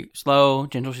very slow,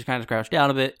 gentle. She's kind of crouched down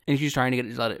a bit, and she's trying to get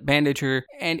it to let it bandage her,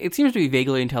 and it seems to be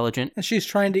vaguely intelligent. And she's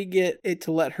trying to get it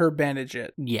to let her bandage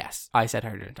it. Yes. I said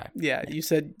her, didn't I? Yeah, you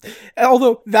said...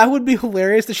 Although, that would be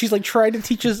hilarious that she's, like, trying to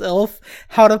teach this elf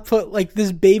how to put, like,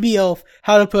 this baby elf,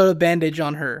 how to put a bandage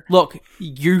on her. Look,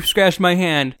 you scratched my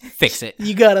hand. Fix it.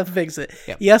 You gotta fix it.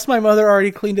 Yep. Yes, my mother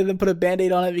already cleaned it and put a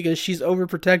Band-Aid on it because she's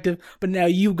overprotective, but now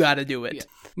you gotta do it. Yeah.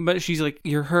 But she's like,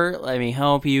 you're hurt, let me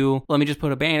help you. Let me just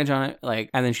put a bandage on it. Like,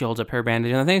 and then she holds up her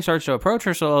bandage, and the thing starts to approach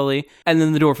her slowly, and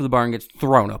then the door for the barn gets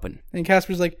thrown open. And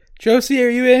Casper's like, Josie, are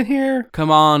you in here?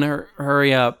 Come on,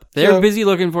 hurry up. They're busy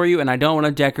looking for you, and I don't want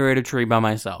to decorate a tree by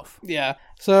myself. Yeah.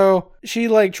 So she,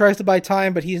 like, tries to buy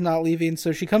time, but he's not leaving,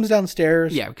 so she comes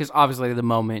downstairs. Yeah, because obviously the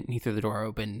moment he threw the door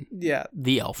open, yeah,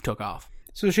 the elf took off.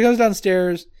 So she goes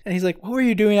downstairs, and he's like, what were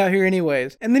you doing out here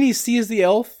anyways? And then he sees the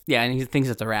elf. Yeah, and he thinks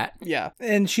it's a rat. Yeah.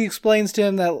 And she explains to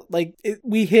him that, like,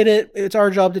 we hit it. It's our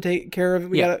job to take care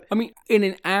of it. I mean, in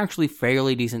an actually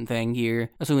fairly decent thing here,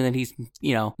 assuming that he's,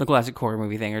 you know, the classic horror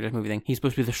movie thing or just movie thing, he's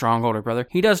supposed to be the strong older brother.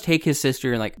 He does take his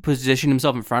sister and, like, position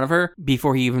himself in front of her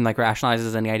before he even, like,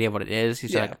 rationalizes any idea of what it is.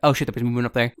 He's like, oh shit, there's movement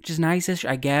up there. Which is nice-ish,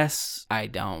 I guess. I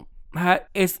don't.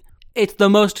 It's the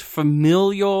most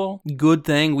familial good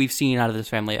thing we've seen out of this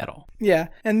family at all. Yeah,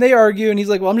 and they argue, and he's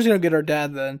like, well, I'm just going to get our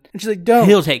dad then. And she's like, don't.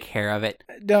 He'll take care of it.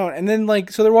 Don't. And then,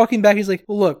 like, so they're walking back, he's like,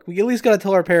 well, look, we at least got to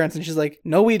tell our parents. And she's like,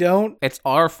 no, we don't. It's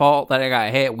our fault that I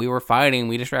got hit. We were fighting.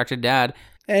 We distracted dad.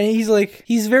 And he's like,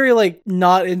 he's very, like,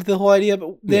 not into the whole idea,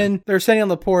 but then they're standing on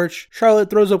the porch. Charlotte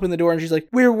throws open the door, and she's like,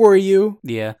 where were you?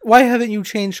 Yeah. Why haven't you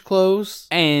changed clothes?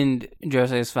 And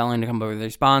Jose is failing to come up with a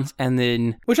response, and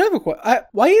then... Which I have a question.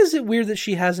 Why is it weird that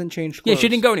she hasn't changed clothes? Yeah, she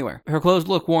didn't go anywhere. Her clothes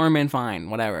look warm and fine,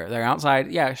 whatever. They're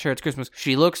outside. Yeah, sure, it's Christmas.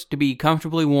 She looks to be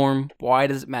comfortably warm. Why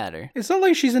does it matter? It's not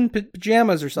like she's in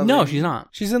pajamas or something. No, she's not.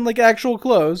 She's in, like, actual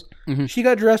clothes. Mm-hmm. She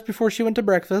got dressed before she went to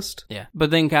breakfast. Yeah.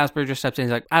 But then Casper just steps in.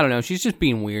 He's like, I don't know. She's just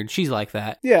being weird. She's like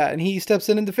that. Yeah, and he steps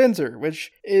in and defends her,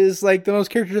 which is, like, the most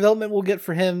character development we'll get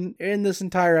for him in this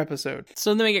entire episode.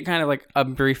 So then we get kind of, like, a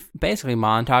brief, basically,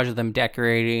 montage of them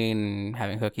decorating and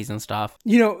having cookies and stuff.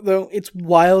 You know, though, it's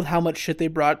wild how much shit they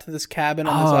brought to this cabin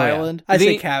on this island. I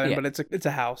say cabin, but it's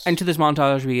a house. And to this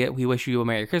montage, we get We Wish You a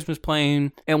Merry Christmas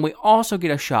playing, and we also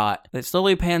get a shot that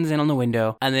slowly pans in on the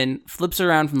window and then flips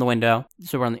around from the window.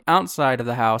 So we're on the outside of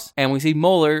the house, and we see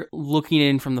Moeller looking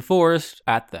in from the forest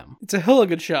at them. It's a hella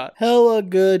good shot. Hella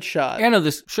good shot. I know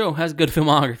this show has good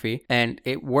filmography, and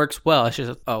it works well. It's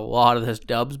just a lot of this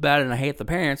dub's bad, and I hate the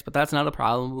parents, but that's not a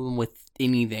problem with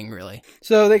anything, really.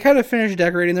 So they kind of finished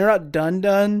decorating. They're not done,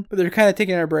 but they're kind of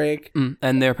taking a break.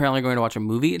 And they're apparently going to watch a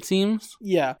movie, it seems.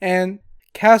 Yeah, and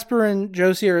Casper and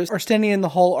Josie are standing in the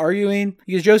hall arguing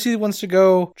because Josie wants to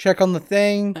go check on the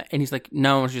thing. And he's like,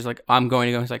 no. And she's like, I'm going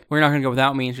to go. He's like, we're not going to go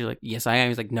without me. And she's like, yes, I am.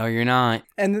 He's like, no, you're not.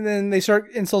 And then they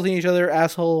start insulting each other,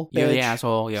 asshole, bitch, you're the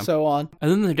asshole, yeah. So on.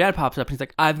 And then their dad pops up and he's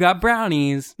like, I've got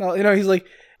brownies. No, you know, he's like,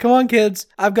 come on, kids,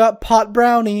 I've got pot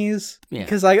brownies. Yeah.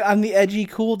 Because I'm the edgy,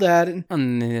 cool dad. And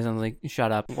then he's like,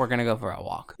 shut up. We're going to go for a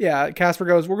walk. Yeah, Casper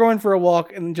goes, we're going for a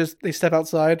walk. And just they step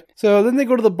outside. So then they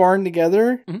go to the barn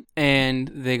together. Mm-hmm. And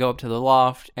they go up to the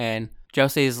loft and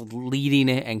Jose is leading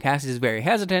it, and Cass is very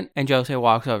hesitant, and Jose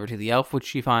walks over to the elf, which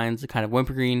she finds kind of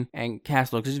whimpering, and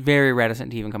Cass looks very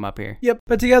reticent to even come up here. Yep,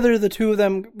 but together, the two of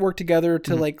them work together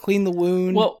to, like, clean the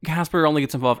wound. Well, Casper only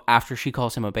gets involved after she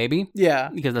calls him a baby. Yeah.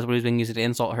 Because that's what he's been using to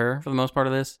insult her for the most part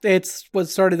of this. It's what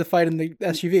started the fight in the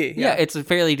SUV. Yeah, it's a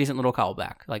fairly decent little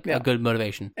callback, like a good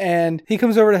motivation. And he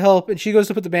comes over to help, and she goes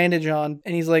to put the bandage on,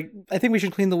 and he's like, I think we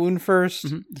should clean the wound first.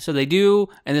 Mm-hmm. So they do,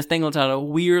 and this thing lets out a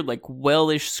weird, like,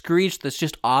 wellish screech that's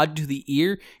just odd to the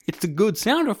ear. It's a good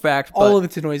sound effect. All of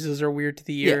its noises are weird to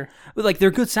the ear. Yeah, but like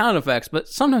they're good sound effects, but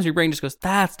sometimes your brain just goes,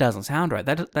 that doesn't sound right.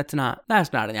 That's not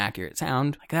an accurate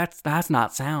sound. Like that's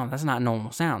not sound. That's not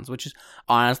normal sounds, which is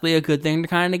honestly a good thing to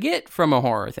kind of get from a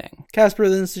horror thing. Casper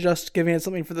then suggests giving it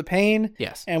something for the pain.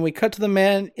 Yes. And we cut to the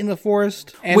man in the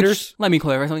forest. Anders. Which, let me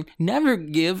clarify something. Never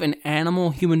give an animal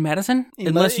human medicine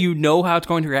unless you know how it's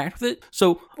going to react with it.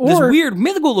 So this weird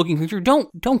mythical looking creature,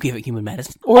 don't give it human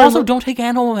medicine. Also, don't take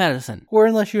animal medicine. Or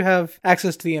unless you have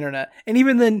access to the internet. And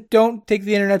even then, don't take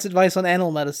the internet's advice on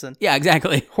animal medicine. Yeah,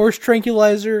 exactly. Horse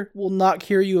tranquilizer will not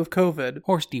cure you of COVID.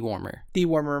 Horse dewormer.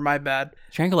 Dewormer, my bad.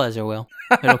 Tranquilizer will.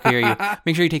 It'll cure you.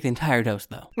 Make sure you take the entire dose,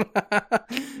 though.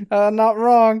 Not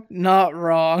wrong. Not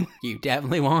wrong. You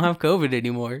definitely won't have COVID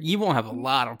anymore. You won't have a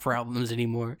lot of problems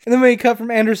anymore. And then we cut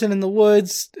from Anderson in the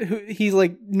woods. He's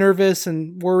like nervous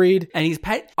and worried. And he's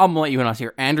I'm gonna let you in on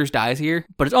here. Anders dies here,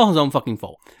 but it's all his own fucking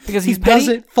fault. Because he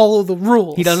doesn't follow the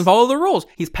rules. He doesn't follow the rules.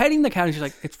 He's petting the cat and she's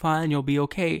like, it's fine, you'll be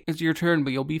okay. It's your turn,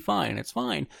 but you'll be fine. It's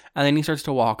fine. And then he starts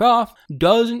to walk off,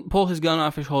 doesn't pull his gun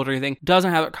off his shoulder or anything,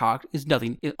 doesn't have it cocked, is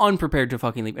nothing, is unprepared to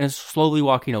fucking leave, and is slowly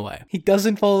walking away. He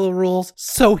doesn't follow the rules,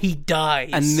 so he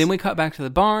dies. And then we cut back to the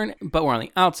barn, but we're on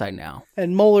the outside now.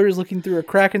 And Mueller is looking through a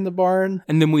crack in the barn.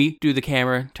 And then we do the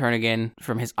camera turn again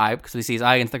from his eye, because we see his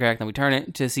eye against the crack, then we turn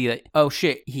it to see that, oh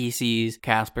shit, he sees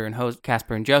Casper and Jose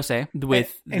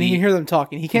with and he can hear them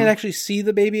talking. He can't actually see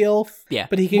the baby elf,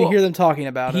 but he can hear them talking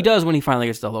about it. He does when he finally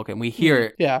gets to Loki. We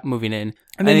hear it moving in.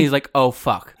 And then he's like, oh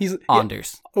fuck, he's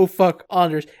Anders. Yeah, oh fuck,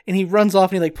 Anders. And he runs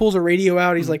off and he like pulls a radio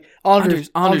out. He's like, Anders,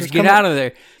 get out of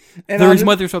there. And their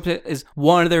mother's upset is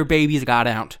one of their babies got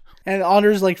out. And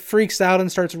Anders like freaks out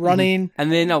and starts running.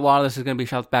 And then a lot of this is going to be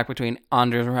shoved back between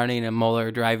Anders running and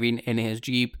Mueller driving in his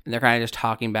Jeep. And they're kind of just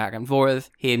talking back and forth.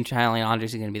 Him telling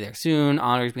Anders he's going to be there soon.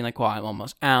 Anders being like, well, I'm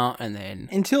almost out. And then...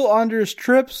 Until Anders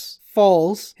trips,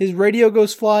 falls, his radio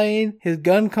goes flying, his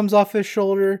gun comes off his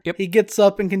shoulder, he gets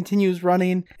up and continues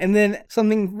running, and then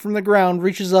something from the ground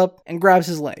reaches up and grabs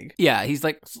his leg. Yeah, he's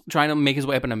like trying to make his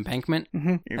way up an embankment,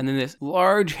 and then this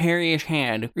large hairyish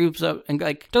hand reaches up and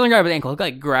like doesn't grab his ankle, it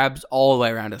like grabs all the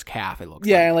way around his calf, it looks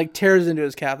like. And like tears into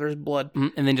his calf, there's blood.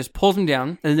 And then just pulls him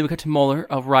down, and then we cut to Mueller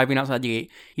arriving outside the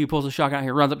gate. He pulls a shotgun, he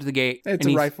runs up to the gate. It's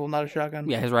a rifle, not a shotgun.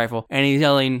 Yeah, his rifle. And he's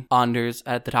yelling Anders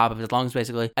at the top of his lungs,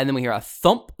 basically. And then we hear a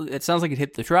thump. It sounds like it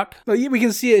hit the truck. Well, we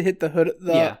can see it hit the hood,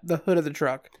 the hood of the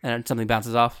truck. And then something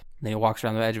bounces off. And then he walks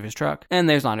around the edge of his truck. And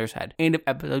there's Anders' head. End of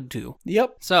episode 2.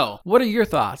 Yep. So, what are your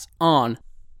thoughts on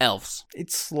Elves?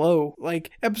 It's slow. Like,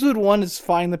 episode 1 is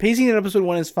fine. The pacing in episode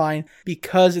 1 is fine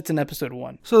because it's in episode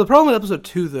 1. So the problem with episode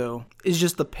 2, though, is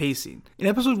just the pacing. In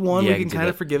episode 1, we can kind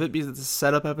of forgive it because it's a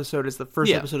setup episode. It's the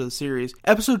first episode of the series.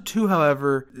 Episode 2,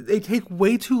 however, they take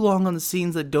way too long on the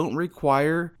scenes that don't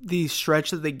require the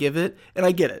stretch that they give it. And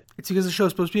I get it. It's because the show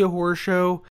is supposed to be a horror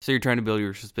show. So you're trying to build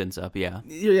your suspense up, yeah.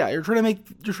 Yeah, you're trying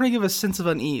to give a sense of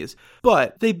unease.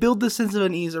 But they build the sense of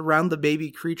unease around the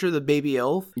baby creature, the baby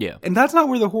elf. Yeah. And that's not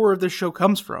where the horror of this show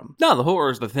comes from. No, the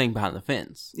horror is the thing behind the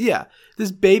fence. Yeah.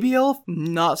 This baby elf,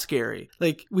 not scary.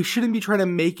 Like, we shouldn't be trying to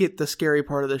make it the scary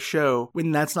part of the show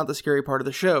when that's not the scary part of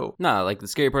the show. No, like, the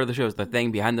scary part of the show is the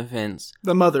thing behind the fence.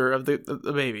 The mother of the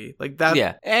baby. Like, that.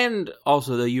 Yeah. And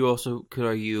also, though, you also could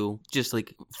argue, just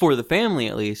like, for the family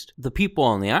at least, the people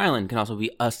on the island can also be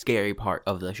a scary part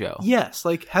of the show. Yes.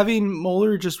 Like, having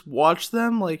Mueller just watch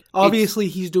them, like, obviously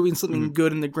he's doing something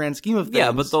good in the grand scheme of things.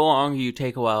 Yeah, but the longer you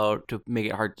take a while to make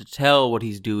it hard to tell what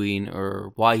he's doing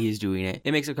or why he's doing it,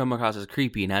 it makes it come across as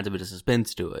creepy and adds a bit of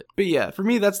suspense to it. But yeah, for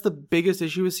me, that's the biggest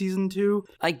issue with season 2.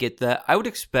 I get that. I would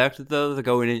expect, though, that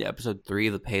going into episode 3,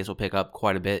 the pace will pick up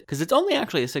quite a bit, because it's only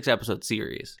actually a 6-episode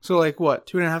series. So, like, what,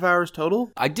 2.5 hours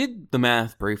total? I did the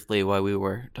math briefly while we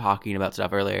were talking about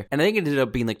stuff earlier, and I think it ended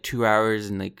up being like 2 hours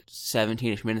and like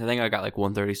 17-ish minutes. I think I got like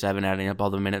 137 adding up all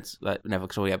the minutes that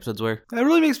Netflix only episodes were. That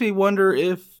really makes me wonder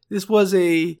if this was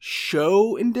a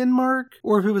show in Denmark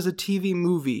or if it was a TV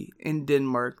movie in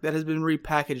Denmark that has been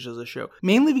repackaged as a show.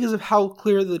 Mainly because of how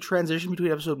clear the transition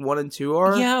between episode 1 and 2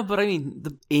 are. Yeah, but I mean,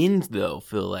 the ends, though,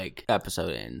 feel like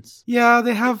episode ends. Yeah,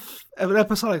 they have an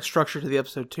episodic structure to the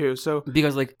episode, too, so...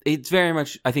 Because, like, it's very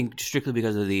much, I think, strictly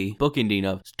because of the book ending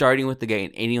of starting with the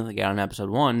gate and ending with the gate on episode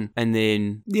 1, and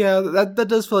then... Yeah, that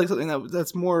does feel like something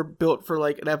that's more built for,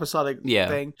 like, an episodic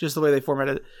thing, just the way they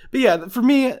formatted it. But yeah, for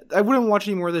me, I wouldn't watch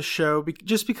any more of this show,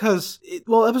 just because,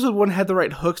 episode 1 had the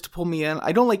right hooks to pull me in.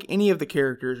 I don't like any of the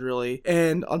characters, really.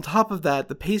 And on top of that,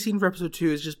 the pacing for episode 2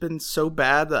 has just been so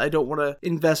bad that I don't want to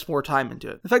invest more time into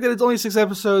it. The fact that it's only 6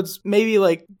 episodes maybe,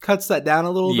 like, cuts that down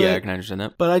a little bit. Yeah, I can understand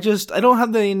that. But I don't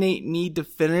have the innate need to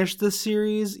finish this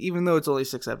series, even though it's only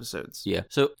 6 episodes. Yeah.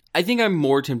 So, I think I'm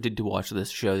more tempted to watch this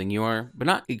show than you are, but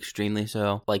not extremely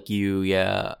so. Like you,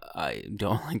 yeah, I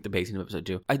don't like the pacing of episode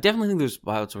 2. I definitely think there's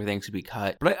spots where things could be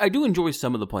cut, but I do enjoy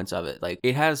some of the points of it. Like,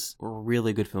 it has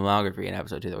really good filmography in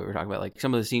episode 2 that we were talking about. Like,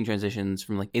 some of the scene transitions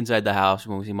from, like, inside the house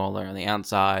when we see Mulder on the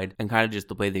outside, and kind of just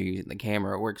the way they're using the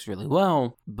camera works really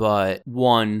well. But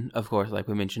one, of course, like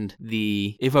we mentioned,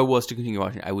 if I was to continue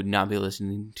watching, I would not be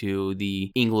listening to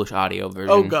the English audio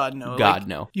version. Oh, God, no. God,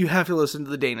 no. You have to listen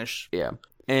to the Danish. Yeah.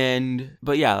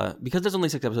 But yeah, because there's only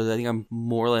 6 episodes, I think I'm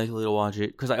more likely to watch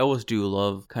it, because I always do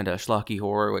love kind of schlocky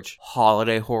horror, which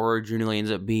holiday horror generally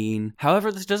ends up being.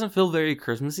 However, this doesn't feel very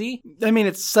Christmassy. I mean,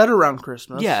 it's set around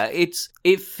Christmas. Yeah, it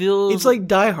feels... It's like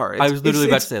Die Hard. I was literally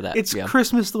about to say that. It's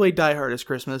Christmas the way Die Hard is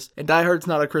Christmas, and Die Hard's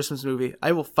not a Christmas movie.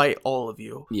 I will fight all of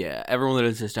you. Yeah, everyone that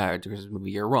insists Die Hard's a Christmas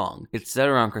movie, you're wrong. It's set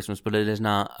around Christmas, but it is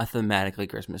not a thematically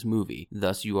Christmas movie.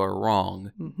 Thus, you are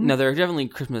wrong. Mm-hmm. Now, there are definitely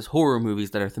Christmas horror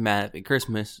movies that are thematically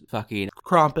Christmas, fucking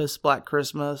Krampus, Black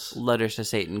Christmas, Letters to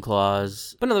Satan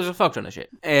Claus. But no, there's a fuck ton of shit.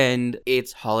 And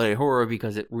it's holiday horror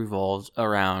because it revolves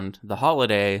around the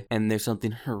holiday, and there's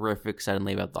something horrific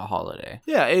suddenly about the holiday.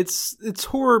 Yeah, it's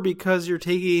horror because you're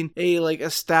taking a, like,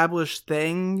 established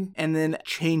thing and then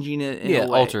changing it in a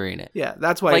way. Altering it. Yeah,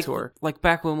 that's why it's horror. Like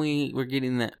back when we were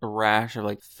getting that rash of,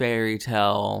 like, fairy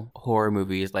tale horror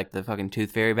movies, like the fucking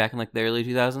Tooth Fairy back in, like, the early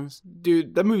 2000s.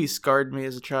 Dude, that movie scarred me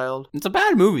as a child. It's a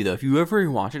bad movie, though. If you ever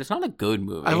watch it, it's not a good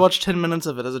movie. I watched 10 minutes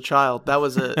of it as a child. That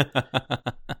was it.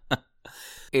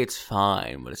 It's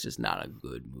fine, but it's just not a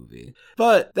good movie.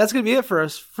 But that's going to be it for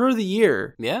us for the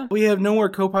year. Yeah. We have no more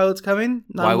co-pilots coming.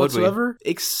 None whatsoever.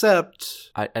 Except...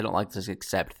 I don't like this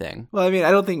except thing. Well, I mean,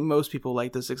 I don't think most people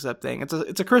like this except thing.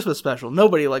 It's a Christmas special.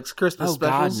 Nobody likes Christmas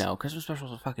specials. Oh, God, no. Christmas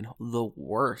specials are fucking the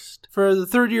worst. For the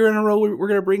 3rd year in a row, we're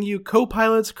going to bring you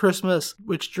Co-Pilots Christmas,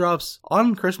 which drops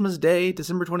on Christmas Day,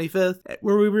 December 25th,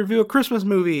 where we review a Christmas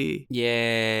movie.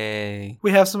 Yay.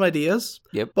 We have some ideas.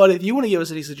 Yep. But if you want to give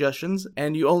us any suggestions,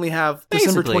 and you only have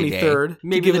December 23rd,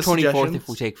 maybe the 24th if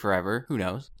we take forever, who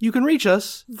knows? You can reach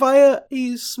us via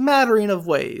a smattering of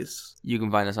ways. You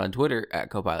can find us on Twitter at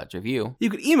Copilots Review.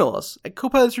 You can email us at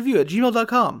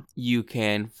copilotsreview@gmail.com. You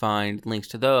can find links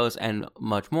to those and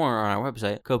much more on our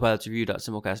website,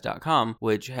 copilotsreview.simplecast.com,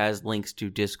 which has links to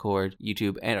Discord,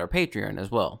 YouTube, and our Patreon as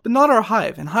well. But not our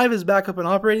Hive, and Hive is back up and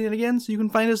operating again, so you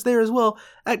can find us there as well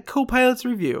at Copilots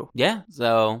Review. Yeah,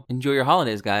 so enjoy your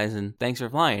holidays, guys, and thanks for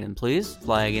flying, and please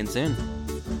fly again soon.